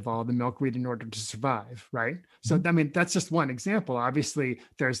getting rid of all the milkweed in order to survive, right? So, I mean, that's just one example. Obviously,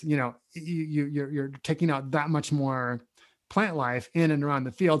 there's, you're taking out that much more plant life in and around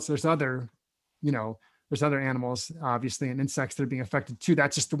the fields. There's other animals, obviously, and insects that are being affected too.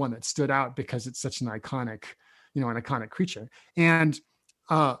 That's just the one that stood out because it's such an iconic creature. And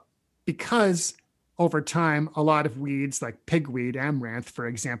because over time, a lot of weeds like pigweed, amaranth, for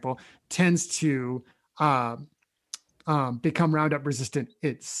example, tends to become Roundup resistant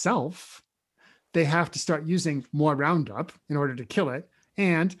itself, they have to start using more Roundup in order to kill it.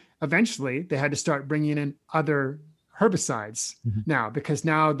 And eventually they had to start bringing in other herbicides now, because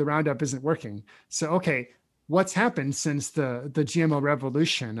now the Roundup isn't working. So, okay, what's happened since the GMO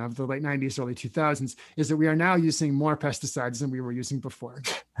revolution of the late 90s, early 2000s is that we are now using more pesticides than we were using before.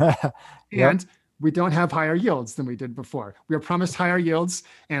 And we don't have higher yields than we did before. We were promised higher yields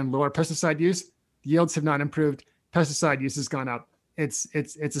and lower pesticide use. Yields have not improved. Pesticide use has gone up. It's a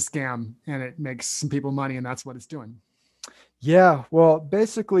scam, and it makes some people money, and that's what it's doing. Yeah, well,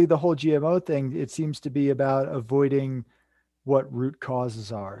 basically the whole GMO thing, it seems to be about avoiding what root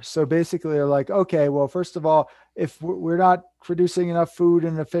causes are. So basically they're like, okay, well, first of all, if we're not producing enough food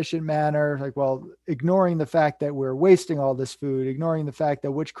in an efficient manner, like, well, ignoring the fact that we're wasting all this food, ignoring the fact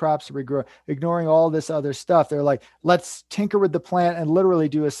that which crops we grow, ignoring all this other stuff, they're like, let's tinker with the plant and literally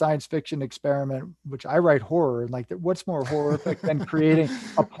do a science fiction experiment, which I write horror. Like, what's more horrific than creating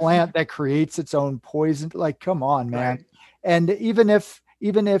a plant that creates its own poison? Like, come on, man. Right. And even if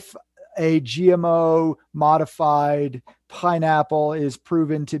a GMO modified pineapple is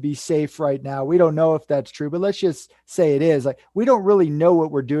proven to be safe right now, we don't know if that's true, but let's just say it is. Like, we don't really know what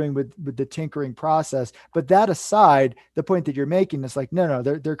we're doing with the tinkering process. But that aside, the point that you're making is like, no,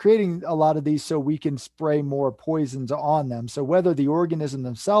 they're creating a lot of these so we can spray more poisons on them. So whether the organism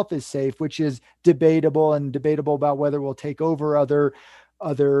themselves is safe, which is debatable about whether we'll take over other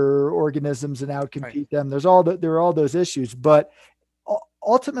organisms and outcompete them. There are all those issues, but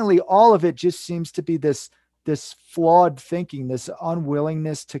ultimately all of it just seems to be this flawed thinking, this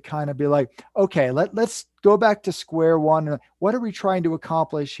unwillingness to kind of be like, okay, let's go back to square one. What are we trying to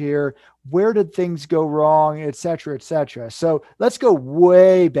accomplish here? Where did things go wrong, et cetera, et cetera. So let's go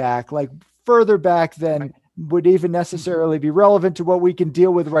way back, like further back than would even necessarily be relevant to what we can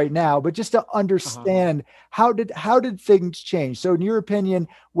deal with right now, but just to understand how did things change? So in your opinion,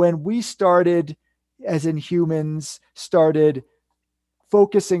 when we started, as in humans, started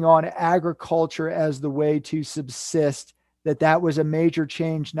focusing on agriculture as the way to subsist, that was a major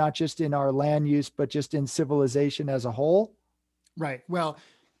change, not just in our land use, but just in civilization as a whole? Right. Well,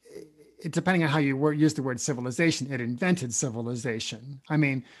 depending on how you use the word civilization, it invented civilization. I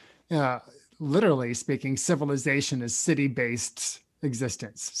mean, literally speaking, civilization is city-based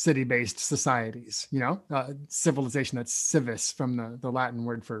existence, city-based societies, civilization, that's civis from the Latin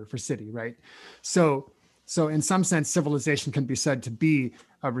word for city, right? So in some sense, civilization can be said to be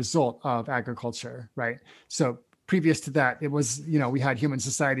a result of agriculture, right? So previous to that, it was, we had human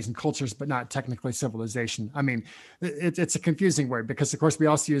societies and cultures, but not technically civilization. I mean, it's a confusing word because, of course, we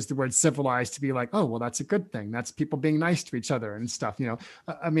also use the word civilized to be like, oh, well, that's a good thing. That's people being nice to each other and stuff,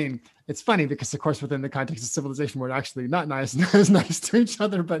 I mean, it's funny because, of course, within the context of civilization, we're actually not nice to each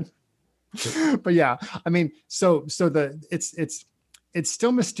other, but yeah, I mean, so it's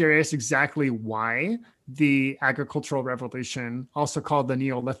still mysterious exactly why the agricultural revolution, also called the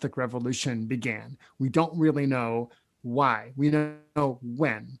Neolithic Revolution, began. We don't really know why. We know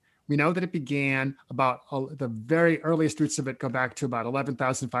when. We know that it began about the very earliest roots of it go back to about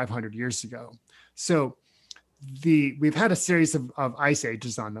 11,500 years ago. So we've had a series of ice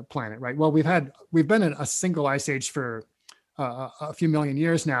ages on the planet, right? Well, we've been in a single ice age for a few million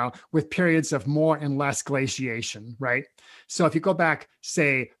years now, with periods of more and less glaciation, right? So if you go back,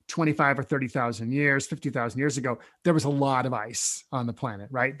 say, 25 or 30,000 years, 50,000 years ago, there was a lot of ice on the planet,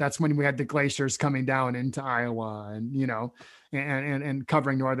 right? That's when we had the glaciers coming down into Iowa and, and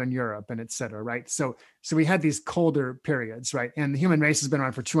covering Northern Europe and et cetera, right? So we had these colder periods, right? And the human race has been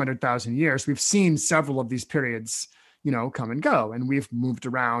around for 200,000 years. We've seen several of these periods, come and go, and we've moved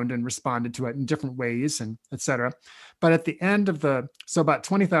around and responded to it in different ways and et cetera. But at the end of so about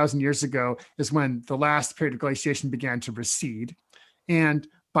 20,000 years ago is when the last period of glaciation began to recede. And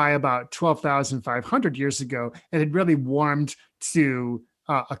by about 12,500 years ago, it had really warmed to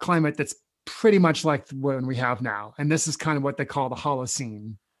a climate that's pretty much like the one we have now. And this is kind of what they call the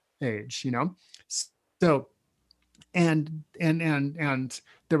Holocene age, So, and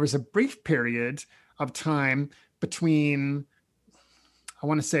there was a brief period of time between, I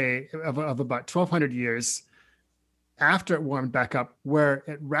want to say, of about 1,200 years after it warmed back up, where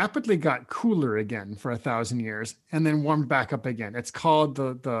it rapidly got cooler again for 1,000 years and then warmed back up again. It's called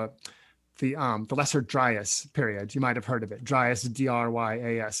the Lesser Dryas period. You might have heard of it. Dryas,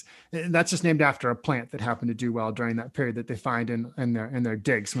 Dryas. That's just named after a plant that happened to do well during that period that they find in their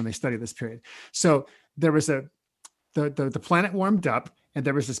digs when they study this period. So there was the planet warmed up, and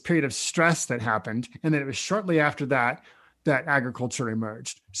there was this period of stress that happened. And then it was shortly after that agriculture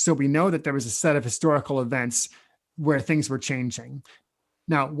emerged. So we know that there was a set of historical events where things were changing.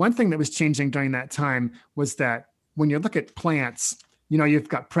 Now, one thing that was changing during that time was that when you look at plants, you've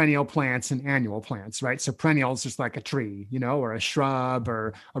got perennial plants and annual plants, right? So perennial is just like a tree, or a shrub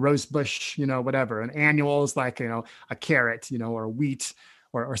or a rose bush, whatever. And annual is like, a carrot, or wheat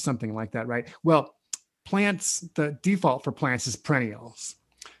or something like that, right? Well, plants, the default for plants is perennials.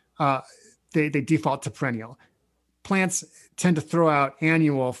 They default to perennial. Plants tend to throw out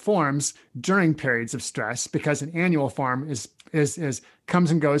annual forms during periods of stress because an annual form is comes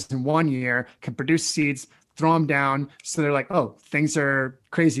and goes in 1 year, can produce seeds, throw them down. So they're like, oh, things are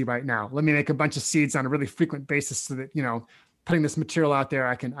crazy right now. Let me make a bunch of seeds on a really frequent basis so that, putting this material out there,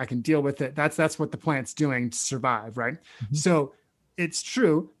 I can deal with it. That's what the plant's doing to survive, right? Mm-hmm. So it's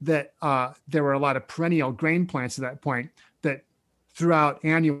true that there were a lot of perennial grain plants at that point that threw out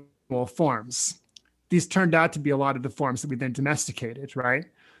annual forms. These turned out to be a lot of the forms that we then domesticated, right?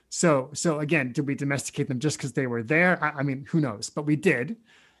 So again, did we domesticate them just because they were there? I mean, who knows? But we did,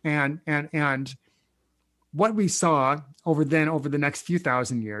 and what we saw over the next few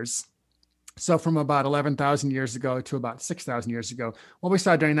thousand years. So from about 11,000 years ago to about 6,000 years ago, what we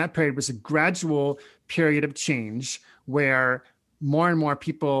saw during that period was a gradual period of change where more and more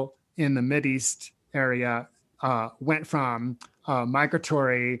people in the Mideast area went from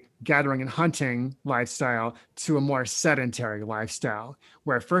migratory gathering and hunting lifestyle to a more sedentary lifestyle,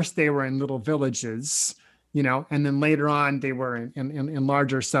 where first they were in little villages, and then later on they were in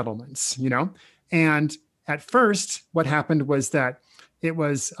larger settlements, And at first, what happened was that it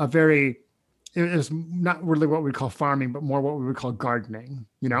was not really what we call farming, but more what we would call gardening,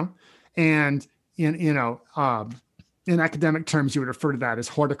 And in academic terms, you would refer to that as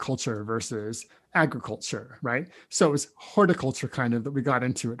horticulture versus agriculture, right? So it was horticulture kind of that we got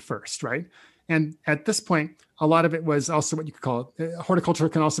into at first, right? And at this point, a lot of it was also what you could call horticulture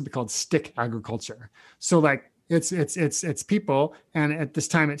can also be called stick agriculture. So like it's people, and at this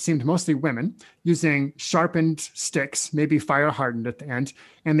time it seemed mostly women, using sharpened sticks, maybe fire hardened at the end,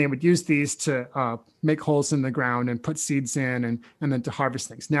 and they would use these to make holes in the ground and put seeds in, and then to harvest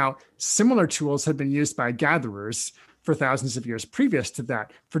things. Now, similar tools had been used by gatherers for thousands of years previous to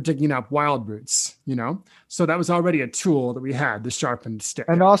that for digging up wild roots, So that was already a tool that we had, the sharpened stick.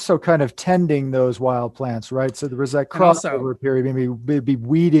 And also kind of tending those wild plants, right? So there was that crossover period, maybe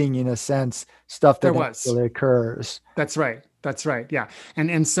weeding in a sense, stuff that actually occurs. That's right. Yeah.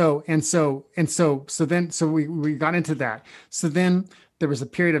 And so we got into that. So then there was a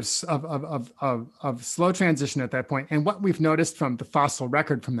period of slow transition at that point. And what we've noticed from the fossil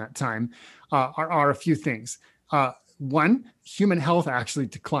record from that time are a few things. One, human health actually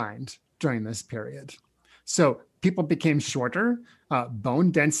declined during this period. So people became shorter,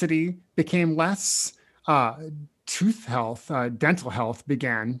 bone density became less, tooth health, dental health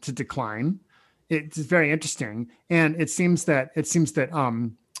began to decline. It's very interesting. And it seems that and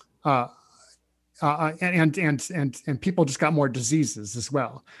people just got more diseases as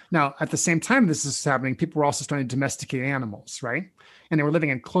well. Now, at the same time this is happening, people were also starting to domesticate animals, right? And they were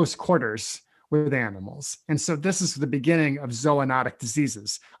living in close quarters with animals. And so this is the beginning of zoonotic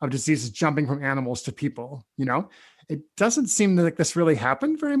diseases, of diseases jumping from animals to people, It doesn't seem like this really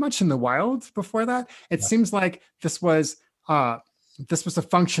happened very much in the wild before that. It seems like this was a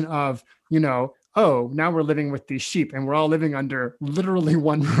function of, oh, now we're living with these sheep and we're all living under literally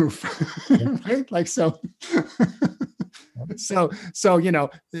one roof, right? Like, so,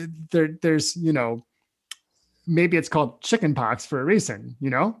 there's, maybe it's called chicken pox for a reason,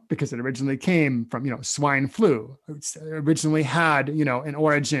 because it originally came from, swine flu. It originally had, an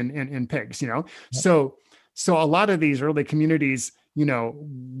origin in pigs, So a lot of these early communities,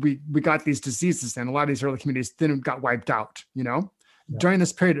 we got these diseases, and a lot of these early communities then got wiped out, During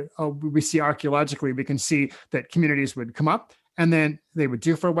this period, we see archaeologically, we can see that communities would come up and then they would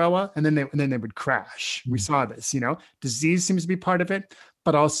do for a while, and then they would crash. We saw this, disease seems to be part of it,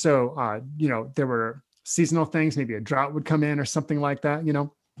 but also, there were seasonal things, maybe a drought would come in or something like that,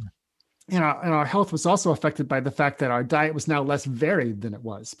 And our health was also affected by the fact that our diet was now less varied than it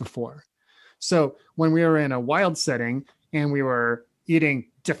was before. So when we were in a wild setting and we were eating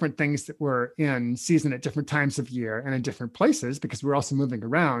different things that were in season at different times of year and in different places, because we were also moving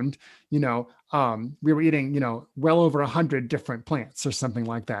around, we were eating, well over 100 different plants or something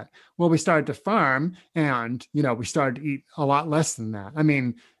like that. Well, we started to farm and, we started to eat a lot less than that. I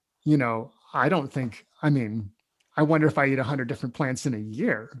mean, I wonder if I eat 100 different plants in a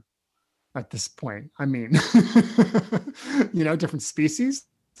year at this point. I mean, different species.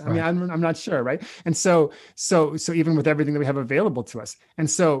 I mean, I'm not sure, right? And so even with everything that we have available to us, and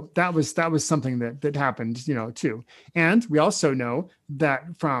so that was something that happened, too. And we also know that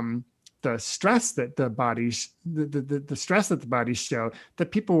from the stress that the bodies, the stress that the bodies show,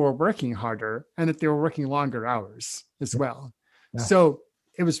 that people were working harder and that they were working longer hours as well. Yeah. So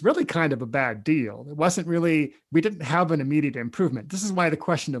it was really kind of a bad deal. It wasn't really, we didn't have an immediate improvement. This is why the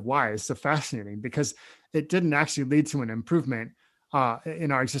question of why is so fascinating, because it didn't actually lead to an improvement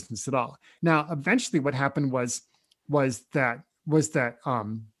in our existence at all. Now, eventually what happened was the other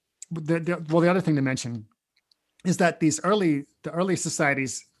thing to mention is that the early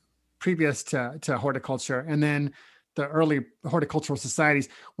societies previous to horticulture, and then the early horticultural societies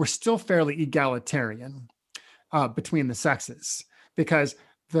were still fairly egalitarian between the sexes, because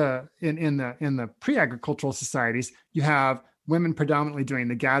in the pre-agricultural societies, you have women predominantly doing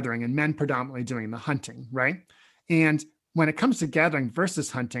the gathering and men predominantly doing the hunting, right? And when it comes to gathering versus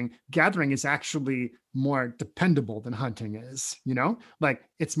hunting, gathering is actually more dependable than hunting is, like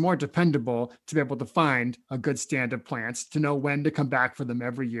it's more dependable to be able to find a good stand of plants, to know when to come back for them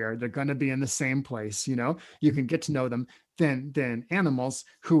every year. They're going to be in the same place, you can get to know them than animals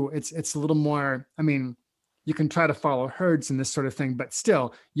who it's a little more, I mean, you can try to follow herds and this sort of thing, but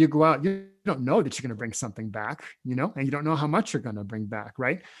still you go out, you don't know that you're going to bring something back, and you don't know how much you're going to bring back.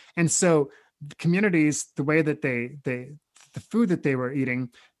 Right. And so the communities, the way that the food that they were eating,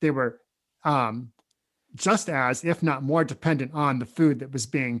 they were just as, if not more dependent on the food that was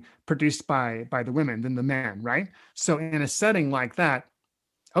being produced by the women than the men. Right. So in a setting like that,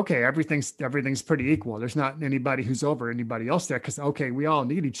 okay, everything's pretty equal. There's not anybody who's over anybody else there, because, okay, we all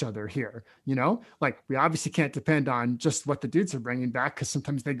need each other here, like we obviously can't depend on just what the dudes are bringing back, because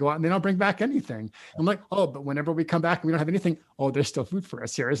sometimes they go out and they don't bring back anything. I'm like, oh, but whenever we come back and we don't have anything, oh, there's still food for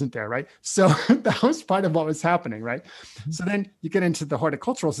us here, isn't there, right? So that was part of what was happening, right? So then you get into the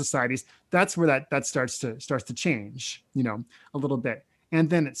horticultural societies. That's where that starts to change, a little bit. And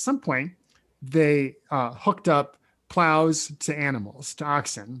then at some point, they hooked up plows to animals, to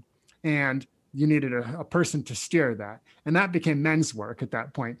oxen, and you needed a person to steer that. And that became men's work at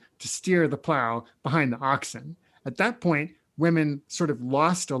that point, to steer the plow behind the oxen. At that point, women sort of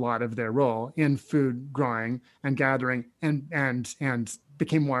lost a lot of their role in food growing and gathering, and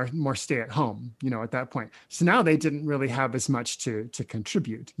became more stay at home, at that point. So now they didn't really have as much to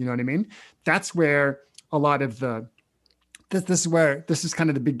contribute, you know what I mean? That's where a lot of this is kind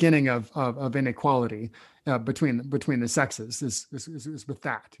of the beginning of inequality between the sexes is with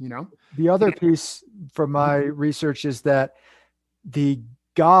that, The other piece from my research is that the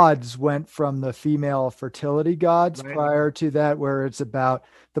gods went from the female fertility gods prior to that, where it's about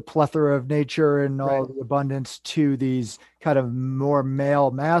the plethora of nature and all the abundance, to these kind of more male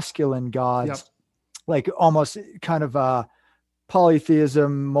masculine gods, like almost kind of a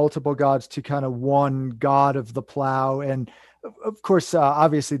polytheism, multiple gods to kind of one god of the plow. And of course,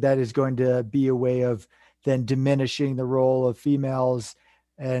 obviously that is going to be a way of then diminishing the role of females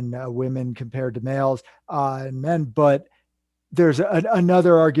and women compared to males and men. But there's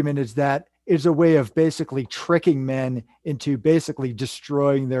another argument, is that is a way of basically tricking men into basically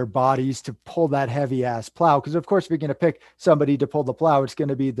destroying their bodies to pull that heavy ass plow. Because of course, if you're going to pick somebody to pull the plow, it's going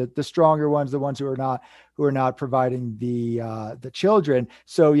to be the stronger ones, the ones who are not providing the children.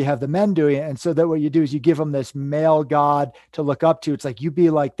 So you have the men doing it. And so that what you do is you give them this male god to look up to. It's like, you be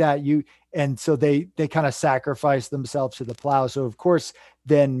like that. And so they kind of sacrificed themselves to the plow. So of course,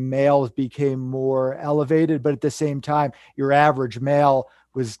 then males became more elevated, but at the same time, your average male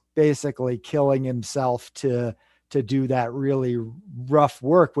was basically killing himself to do that really rough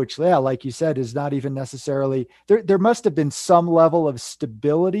work, which, yeah, like you said, is not even necessarily there. There must have been some level of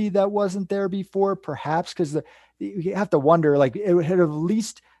stability that wasn't there before, perhaps, because you have to wonder, like, it would have at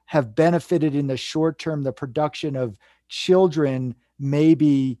least have benefited in the short term, the production of children,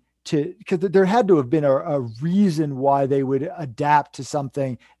 maybe because there had to have been a reason why they would adapt to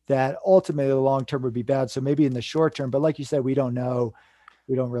something that ultimately the long term would be bad. So maybe in the short term, but like you said, we don't know.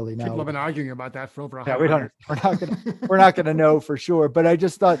 We don't really know. People have been arguing about that for over 100 years. We're not going to know for sure. But I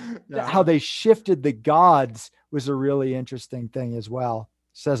just thought how they shifted the gods was a really interesting thing as well.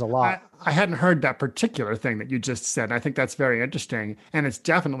 Says a lot. I hadn't heard that particular thing that you just said. I think that's very interesting. And it's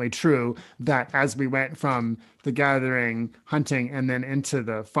definitely true that as we went from the gathering, hunting, and then into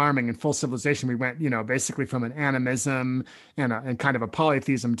the farming and full civilization, we went, basically from an animism and kind of a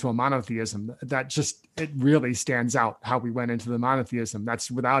polytheism to a monotheism. That just, it really stands out how we went into the monotheism.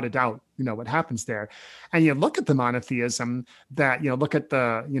 That's without a doubt, what happens there. And you look at the monotheism that, look at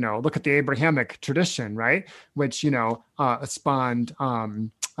the Abrahamic tradition, right? Which, spawned,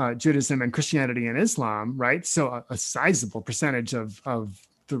 Judaism and Christianity and Islam, right? So a sizable percentage of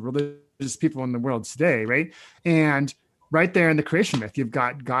the religious people in the world today, right? And right there in the creation myth, you've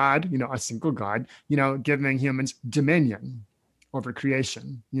got God, a single God, giving humans dominion over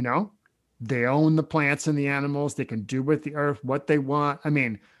creation, They own the plants and the animals. They can do with the earth what they want. I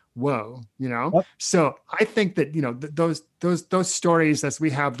mean, whoa, Yep. So I think that, those stories as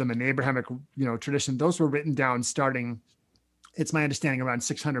we have them in the Abrahamic, tradition, those were written down starting, it's my understanding, around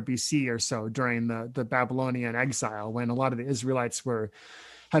 600 BC or so, during the Babylonian exile, when a lot of the Israelites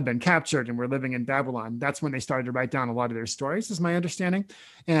had been captured and were living in Babylon. That's when they started to write down a lot of their stories, is my understanding.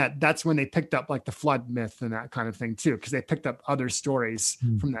 And that's when they picked up like the flood myth and that kind of thing too, because they picked up other stories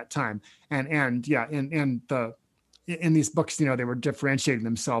from that time. And in these books, they were differentiating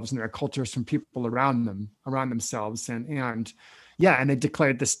themselves and their cultures from people around themselves. And they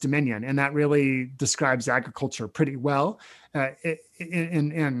declared this dominion, and that really describes agriculture pretty well.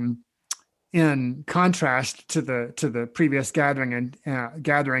 In contrast to the previous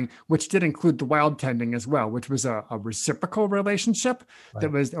gathering, which did include the wild tending as well, which was a reciprocal relationship,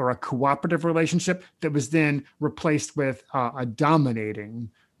 right, or a cooperative relationship that was then replaced with a dominating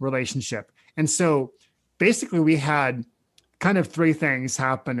relationship. And so basically we had kind of three things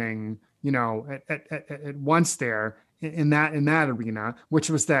happening, at once there in that arena, which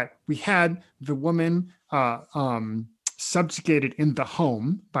was that we had the woman subjugated in the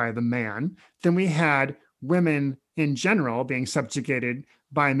home by the man. Then we had women in general being subjugated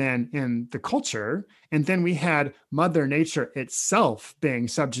by men in the culture. And then we had Mother Nature itself being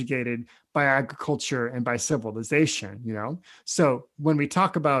subjugated by agriculture and by civilization, So when we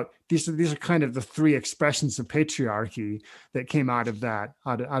talk about these are kind of the three expressions of patriarchy that came out of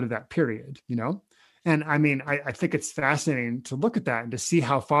that period, And I mean, I think it's fascinating to look at that and to see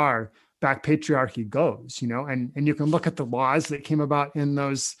how far back patriarchy goes, and you can look at the laws that came about in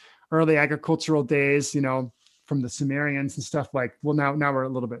those early agricultural days, from the Sumerians and stuff like, well, now we're a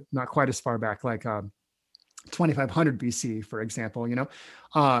little bit, not quite as far back, like 2500 BC, for example,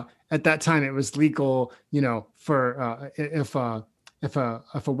 at that time it was legal, for if a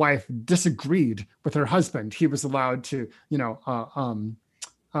wife disagreed with her husband, he was allowed to,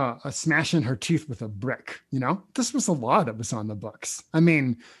 smash in her teeth with a brick. This was a law that was on the books. I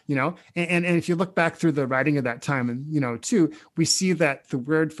mean, and if you look back through the writing of that time, and too, we see that the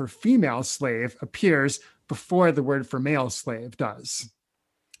word for female slave appears before the word for male slave does,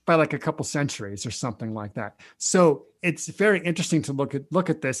 by like a couple centuries or something like that. So it's very interesting to look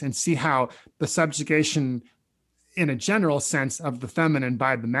at this and see how the subjugation, in a general sense, of the feminine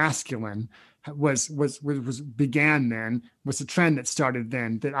by the masculine was a trend that started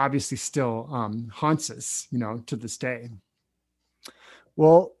then, that obviously still haunts us, to this day.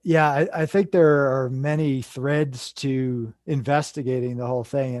 Well, yeah, I think there are many threads to investigating the whole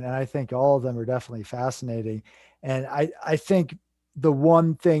thing, and I think all of them are definitely fascinating. And I think the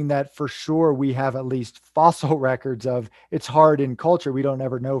one thing that for sure we have at least fossil records of, it's hard in culture. We don't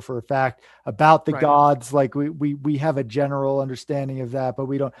ever know for a fact about the gods. Like we have a general understanding of that, but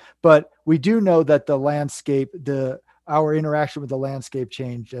we do know that the landscape, our interaction with the landscape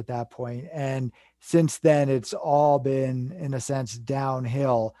changed at that point. And since then it's all been, in a sense,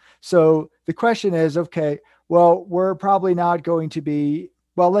 downhill. So the question is, okay, well, we're probably not going to be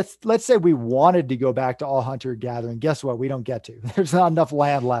well, let's say we wanted to go back to all hunter gathering. Guess what? We don't get to. There's not enough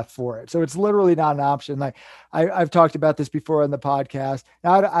land left for it, so it's literally not an option. Like I've talked about this before on the podcast.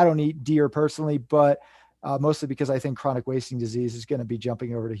 Now I don't eat deer personally, but mostly because I think chronic wasting disease is going to be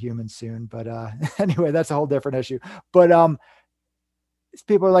jumping over to humans soon. But anyway, that's a whole different issue. But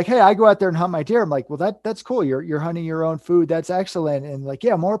people are like, hey, I go out there and hunt my deer. I'm like, well, that's cool. You're hunting your own food. That's excellent. And like,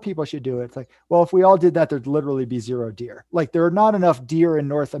 yeah, more people should do it. It's like, well, if we all did that, there'd literally be zero deer. Like there are not enough deer in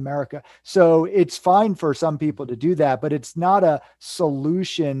North America. So it's fine for some people to do that, but it's not a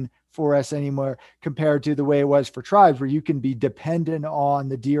solution for us anymore compared to the way it was for tribes, where you can be dependent on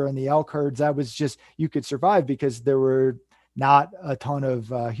the deer and the elk herds. That was just, you could survive because there were not a ton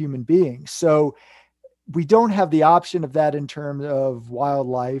of human beings. So we don't have the option of that in terms of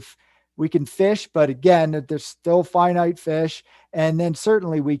wildlife. We can fish, but again, there's still finite fish. And then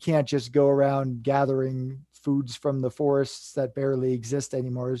certainly we can't just go around gathering foods from the forests that barely exist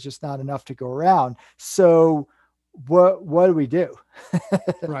anymore. There's just not enough to go around. So what do we do?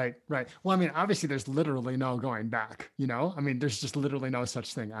 Right. Well, I mean, obviously there's literally no going back, there's just literally no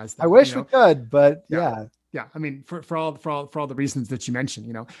such thing as that. I wish we could, but yeah. I mean, for all the reasons that you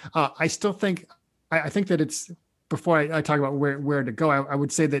mentioned, I still think, I think that it's, before I talk about where to go, I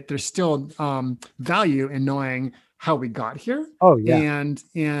would say that there's still value in knowing how we got here. Oh yeah. And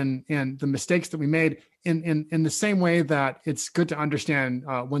the mistakes that we made in the same way that it's good to understand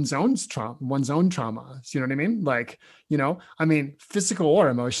one's own trauma. You know what I mean? Like, physical or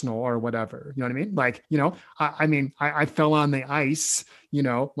emotional or whatever, you know what I mean? Like, I fell on the ice,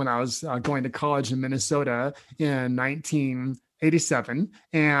 when I was going to college in Minnesota in 1987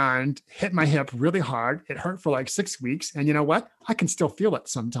 and hit my hip really hard. It hurt for like 6 weeks. And you know what? I can still feel it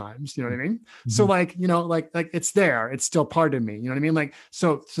sometimes. You know what I mean? Mm-hmm. So like, like it's there, it's still part of me. You know what I mean? Like,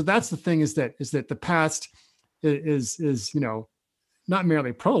 so that's the thing is that the past is, not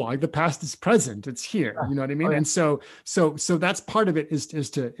merely prologue. The past is present. It's here. You know what I mean? Oh, yeah. And so that's part of it is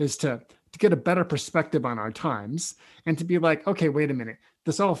to get a better perspective on our times and to be like, okay, wait a minute.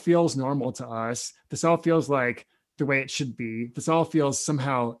 This all feels normal to us. This all feels like the way it should be. This all feels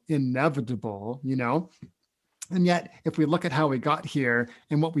somehow inevitable, And yet, if we look at how we got here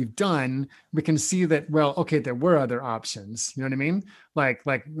and what we've done, we can see that, well, okay, there were other options. You know what I mean?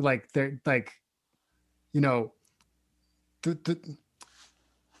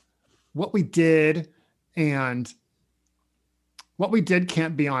 What we did and what we did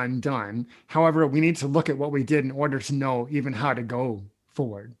can't be undone. However, we need to look at what we did in order to know even how to go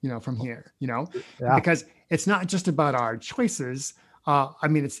forward, from here, Yeah. Because it's not just about our choices.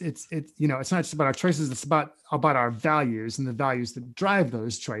 It's not just about our choices. It's about our values and the values that drive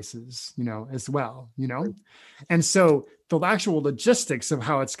those choices, as well, And so the actual logistics of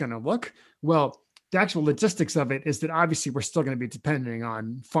how it's going to look, well, the actual logistics of it is that obviously we're still going to be depending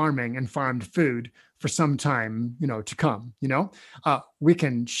on farming and farmed food for some time, to come, we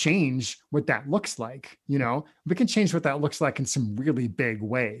can change what that looks like, we can change what that looks like in some really big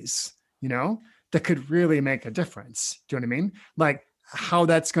ways, that could really make a difference. Do you know what I mean? Like how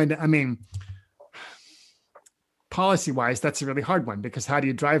that's going to, policy wise, that's a really hard one because how do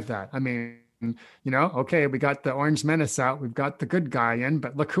you drive that? Okay, we got the Orange Menace out, we've got the good guy in,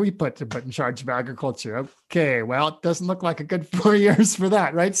 but look who we put in charge of agriculture. Okay, well, it doesn't look like a good 4 years for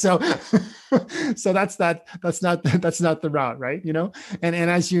that, right? So, that's not the route, right? And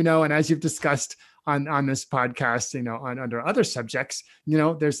as you know, and as you've discussed on this podcast, under other subjects,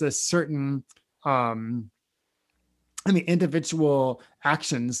 there's a certain, individual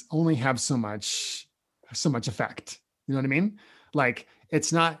actions only have so much effect. You know what I mean? Like,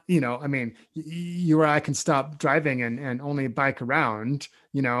 it's not, you or I can stop driving and only bike around,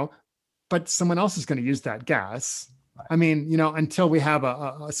 but someone else is going to use that gas. Until we have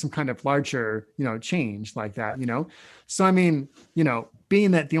some kind of larger, change like that, So,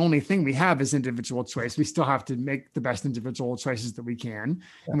 being that the only thing we have is individual choice, we still have to make the best individual choices that we can.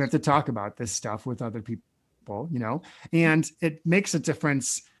 Yes. And we have to talk about this stuff with other people, and it makes a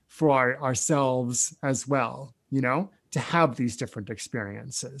difference for ourselves as well, to have these different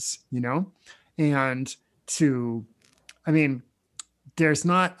experiences, and there's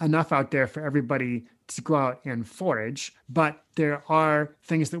not enough out there for everybody to go out and forage, but there are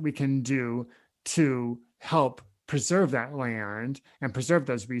things that we can do to help preserve that land and preserve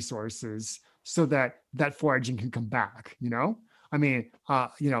those resources so that foraging can come back,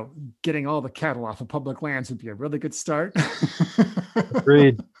 getting all the cattle off of public lands would be a really good start.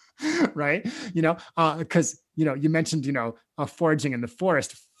 Agreed. Right. Because, you mentioned, foraging in the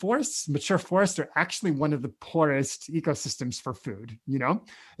forest. Mature forests are actually one of the poorest ecosystems for food.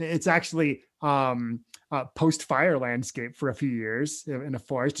 It's actually post-fire landscape for a few years in a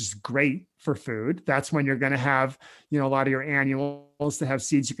forest is great for food. That's when you're going to have, a lot of your annuals that have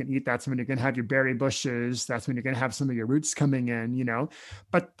seeds you can eat. That's when you're going to have your berry bushes. That's when you're going to have some of your roots coming in.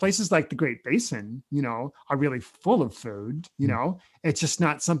 But places like the Great Basin, are really full of food. It's just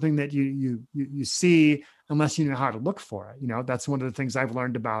not something that you see unless you know how to look for it. That's one of the things I've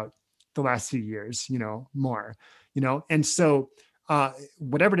learned about the last few years, more, and so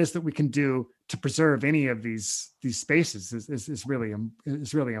whatever it is that we can do to preserve any of these spaces is really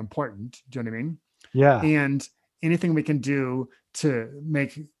important. Do you know what I mean? Yeah. And anything we can do to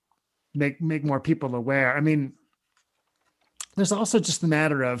make more people aware. I mean, there's also just the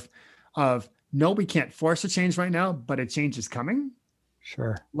matter of no, we can't force a change right now, but a change is coming.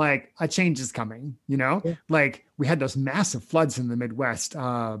 Sure. Like a change is coming, Yeah. Like we had those massive floods in the Midwest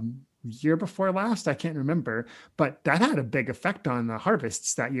year before last, I can't remember, but that had a big effect on the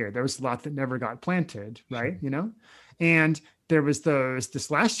harvests that year. There was a lot that never got planted, right? Sure. And there was this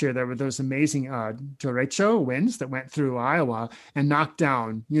last year, there were those amazing derecho winds that went through Iowa and knocked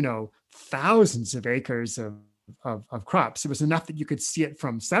down, thousands of acres of crops. It was enough that you could see it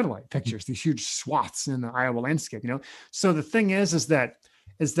from satellite pictures, these huge swaths in the Iowa landscape, So the thing is that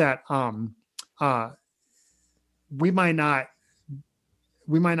we might not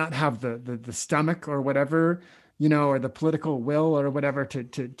have the stomach or whatever, or the political will or whatever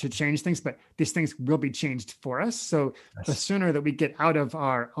to change things, but these things will be changed for us. So Yes. The sooner that we get out of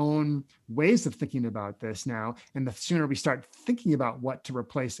our own ways of thinking about this now, and the sooner we start thinking about what to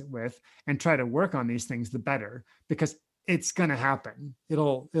replace it with and try to work on these things, the better, because it's going to happen.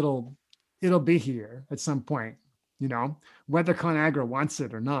 It'll be here at some point, whether ConAgra wants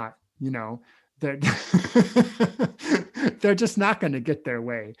it or not, they're they're just not going to get their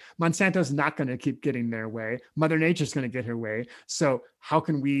way. Monsanto's not going to keep getting their way. Mother Nature's going to get her way. So how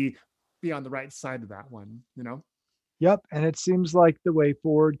can we be on the right side of that one, Yep. And it seems like the way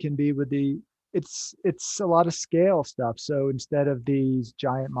forward can be with it's a lot of scale stuff. So instead of these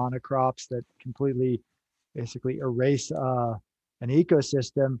giant monocrops that completely basically erase an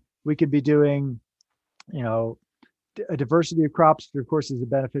ecosystem, we could be doing, a diversity of crops, of course, is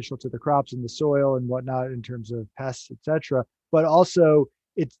beneficial to the crops and the soil and whatnot in terms of pests, etc. But also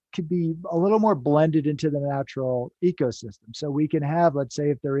it could be a little more blended into the natural ecosystem. So we can have, let's say,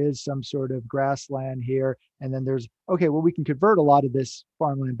 if there is some sort of grassland here, and then we can convert a lot of this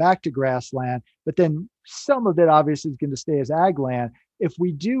farmland back to grassland, but then some of it obviously is going to stay as ag land. If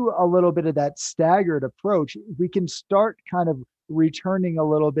we do a little bit of that staggered approach, we can start kind of returning a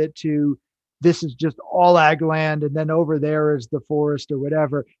little bit to this is just all ag land, and then over there is the forest or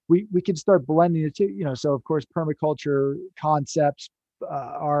whatever. We can start blending it too, so of course permaculture concepts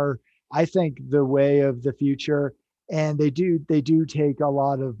are, I think, the way of the future, and they do take a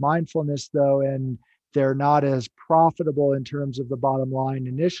lot of mindfulness though, and they're not as profitable in terms of the bottom line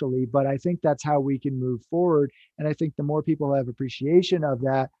initially, but I think that's how we can move forward. And I think the more people have appreciation of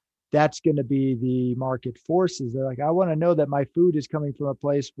that, that's going to be the market forces. They're like, I want to know that my food is coming from a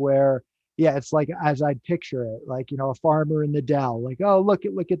place where, yeah, it's like as I'd picture it, like, a farmer in the Dell, like, oh, look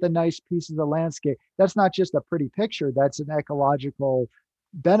at the nice pieces of landscape. That's not just a pretty picture, that's an ecological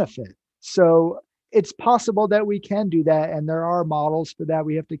benefit. So it's possible that we can do that, and there are models for that.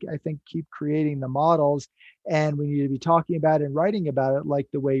 We have to, I think, keep creating the models, and we need to be talking about it and writing about it like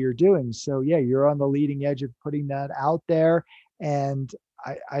the way you're doing. So yeah, you're on the leading edge of putting that out there, and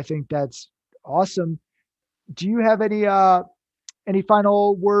I think that's awesome. Do you have any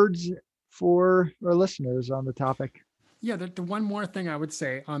final words for our listeners on the topic? Yeah, the one more thing I would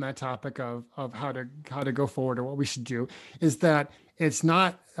say on that topic of how to go forward or what we should do is that it's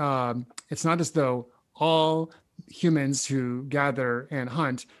not as though all humans who gather and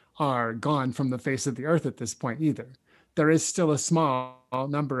hunt are gone from the face of the earth at this point either. There is still a small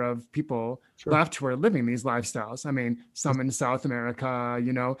number of people left who are living these lifestyles. I mean, some in South America,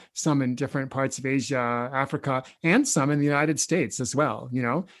 some in different parts of Asia, Africa, and some in the United States as well,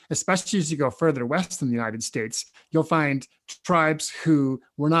 especially as you go further west in the United States, you'll find tribes who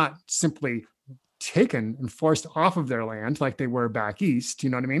were not simply taken and forced off of their land like they were back east, you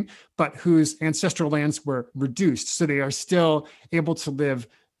know what I mean? But whose ancestral lands were reduced. So they are still able to live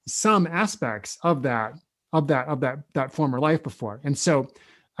some aspects of that former life before. And so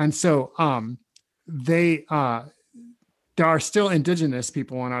there are still indigenous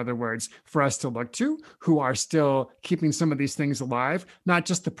people, in other words, for us to look to, who are still keeping some of these things alive, not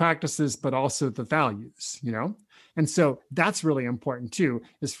just the practices, but also the values, And so that's really important too,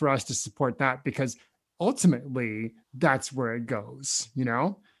 is for us to support that, because ultimately that's where it goes,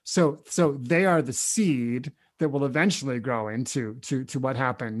 So they are the seed that will eventually grow into to what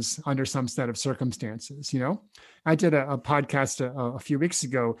happens under some set of circumstances. I did a podcast a few weeks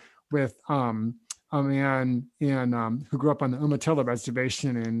ago with a man who grew up on the Umatilla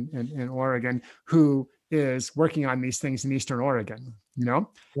Reservation in Oregon, who is working on these things in Eastern Oregon. Yeah.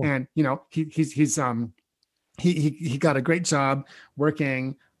 And he got a great job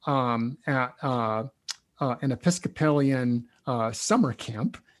working at an Episcopalian summer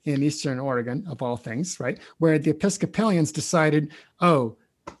camp in Eastern Oregon, of all things, right? Where the Episcopalians decided, oh,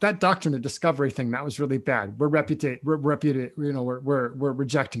 that doctrine of discovery thing, that was really bad. We're rejecting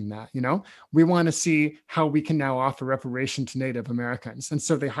that. We want to see how we can now offer reparation to Native Americans. And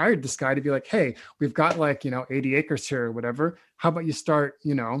so they hired this guy to be like, hey, we've got 80 acres here or whatever. How about you start,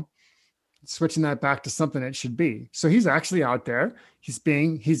 switching that back to something it should be. So he's actually out there. He's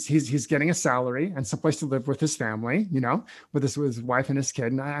getting a salary and someplace to live with his family, with his wife and his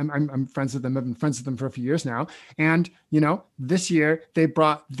kid. And I'm friends with them. I've been friends with them for a few years now. And this year they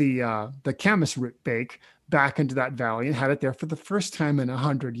brought the camas root bake back into that valley and had it there for the first time in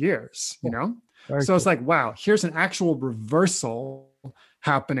 100 years. So it's like, wow, here's an actual reversal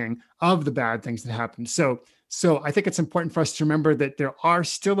happening of the bad things that happened. So I think it's important for us to remember that there are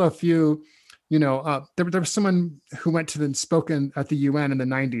still a few, there was someone who went to spoken at the UN in the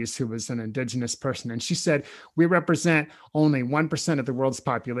 90s who was an indigenous person. And she said, we represent only 1% of the world's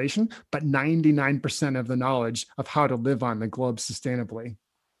population, but 99% of the knowledge of how to live on the globe sustainably.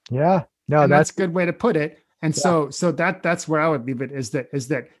 Yeah, no, and that's a good way to put it. And so that's where I would leave it is that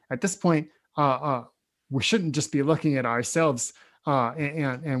at this point, we shouldn't just be looking at ourselves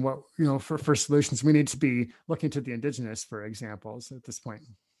and what, for solutions. We need to be looking to the indigenous for examples at this point.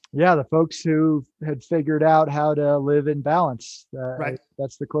 Yeah, the folks who had figured out how to live in balance. Right.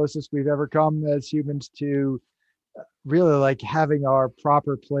 That's the closest we've ever come as humans to really having our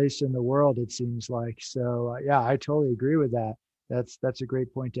proper place in the world, it seems like. So yeah, I totally agree with that. That's a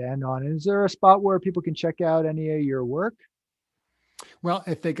great point to end on. Is there a spot where people can check out any of your work? Well,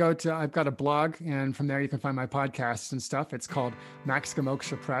 if they go to, I've got a blog, and from there you can find my podcasts and stuff. It's called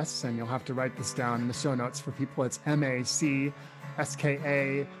Maximoksha Press, and you'll have to write this down in the show notes for people. It's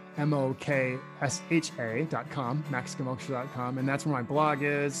MACSKAMOKSHA.com, maximoksha.com, and that's where my blog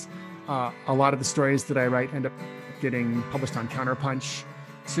is. A lot of the stories that I write end up getting published on Counterpunch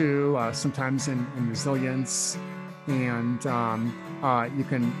too, sometimes in Resilience. And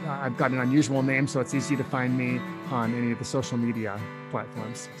I've got an unusual name, so it's easy to find me on any of the social media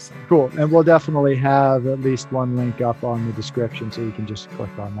platforms. So. Cool. And we'll definitely have at least one link up on the description, so you can just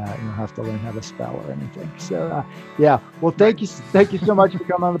click on that. You don't have to learn how to spell or anything. So yeah, well, thank you so much for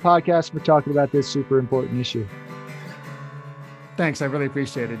coming on the podcast, for talking about this super important issue. Thanks. I really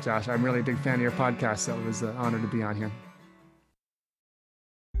appreciate it, Josh. I'm really a big fan of your podcast, so it was an honor to be on here.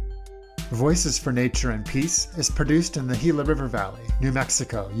 Voices for Nature and Peace is produced in the Gila River Valley, New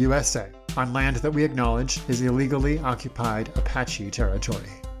Mexico, USA, on land that we acknowledge is illegally occupied Apache territory.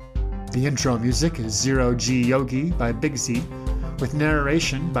 The intro music is Zero G Yogi by Big Z, with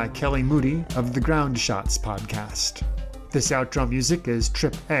narration by Kelly Moody of the Ground Shots podcast. This outro music is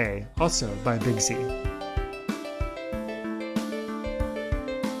Trip A, also by Big Z.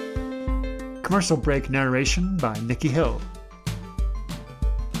 Commercial break narration by Nikki Hill.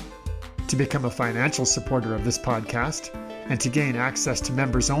 To become a financial supporter of this podcast and to gain access to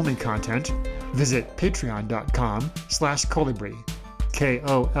members-only content, visit patreon.com/Kolibri,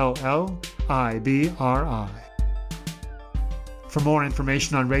 KOLLIBRI. For more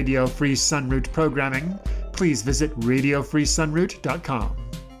information on Radio Free Sunroot programming, please visit radiofreesunroot.com.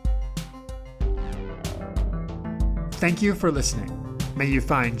 Thank you for listening. May you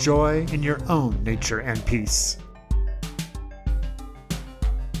find joy in your own nature and peace.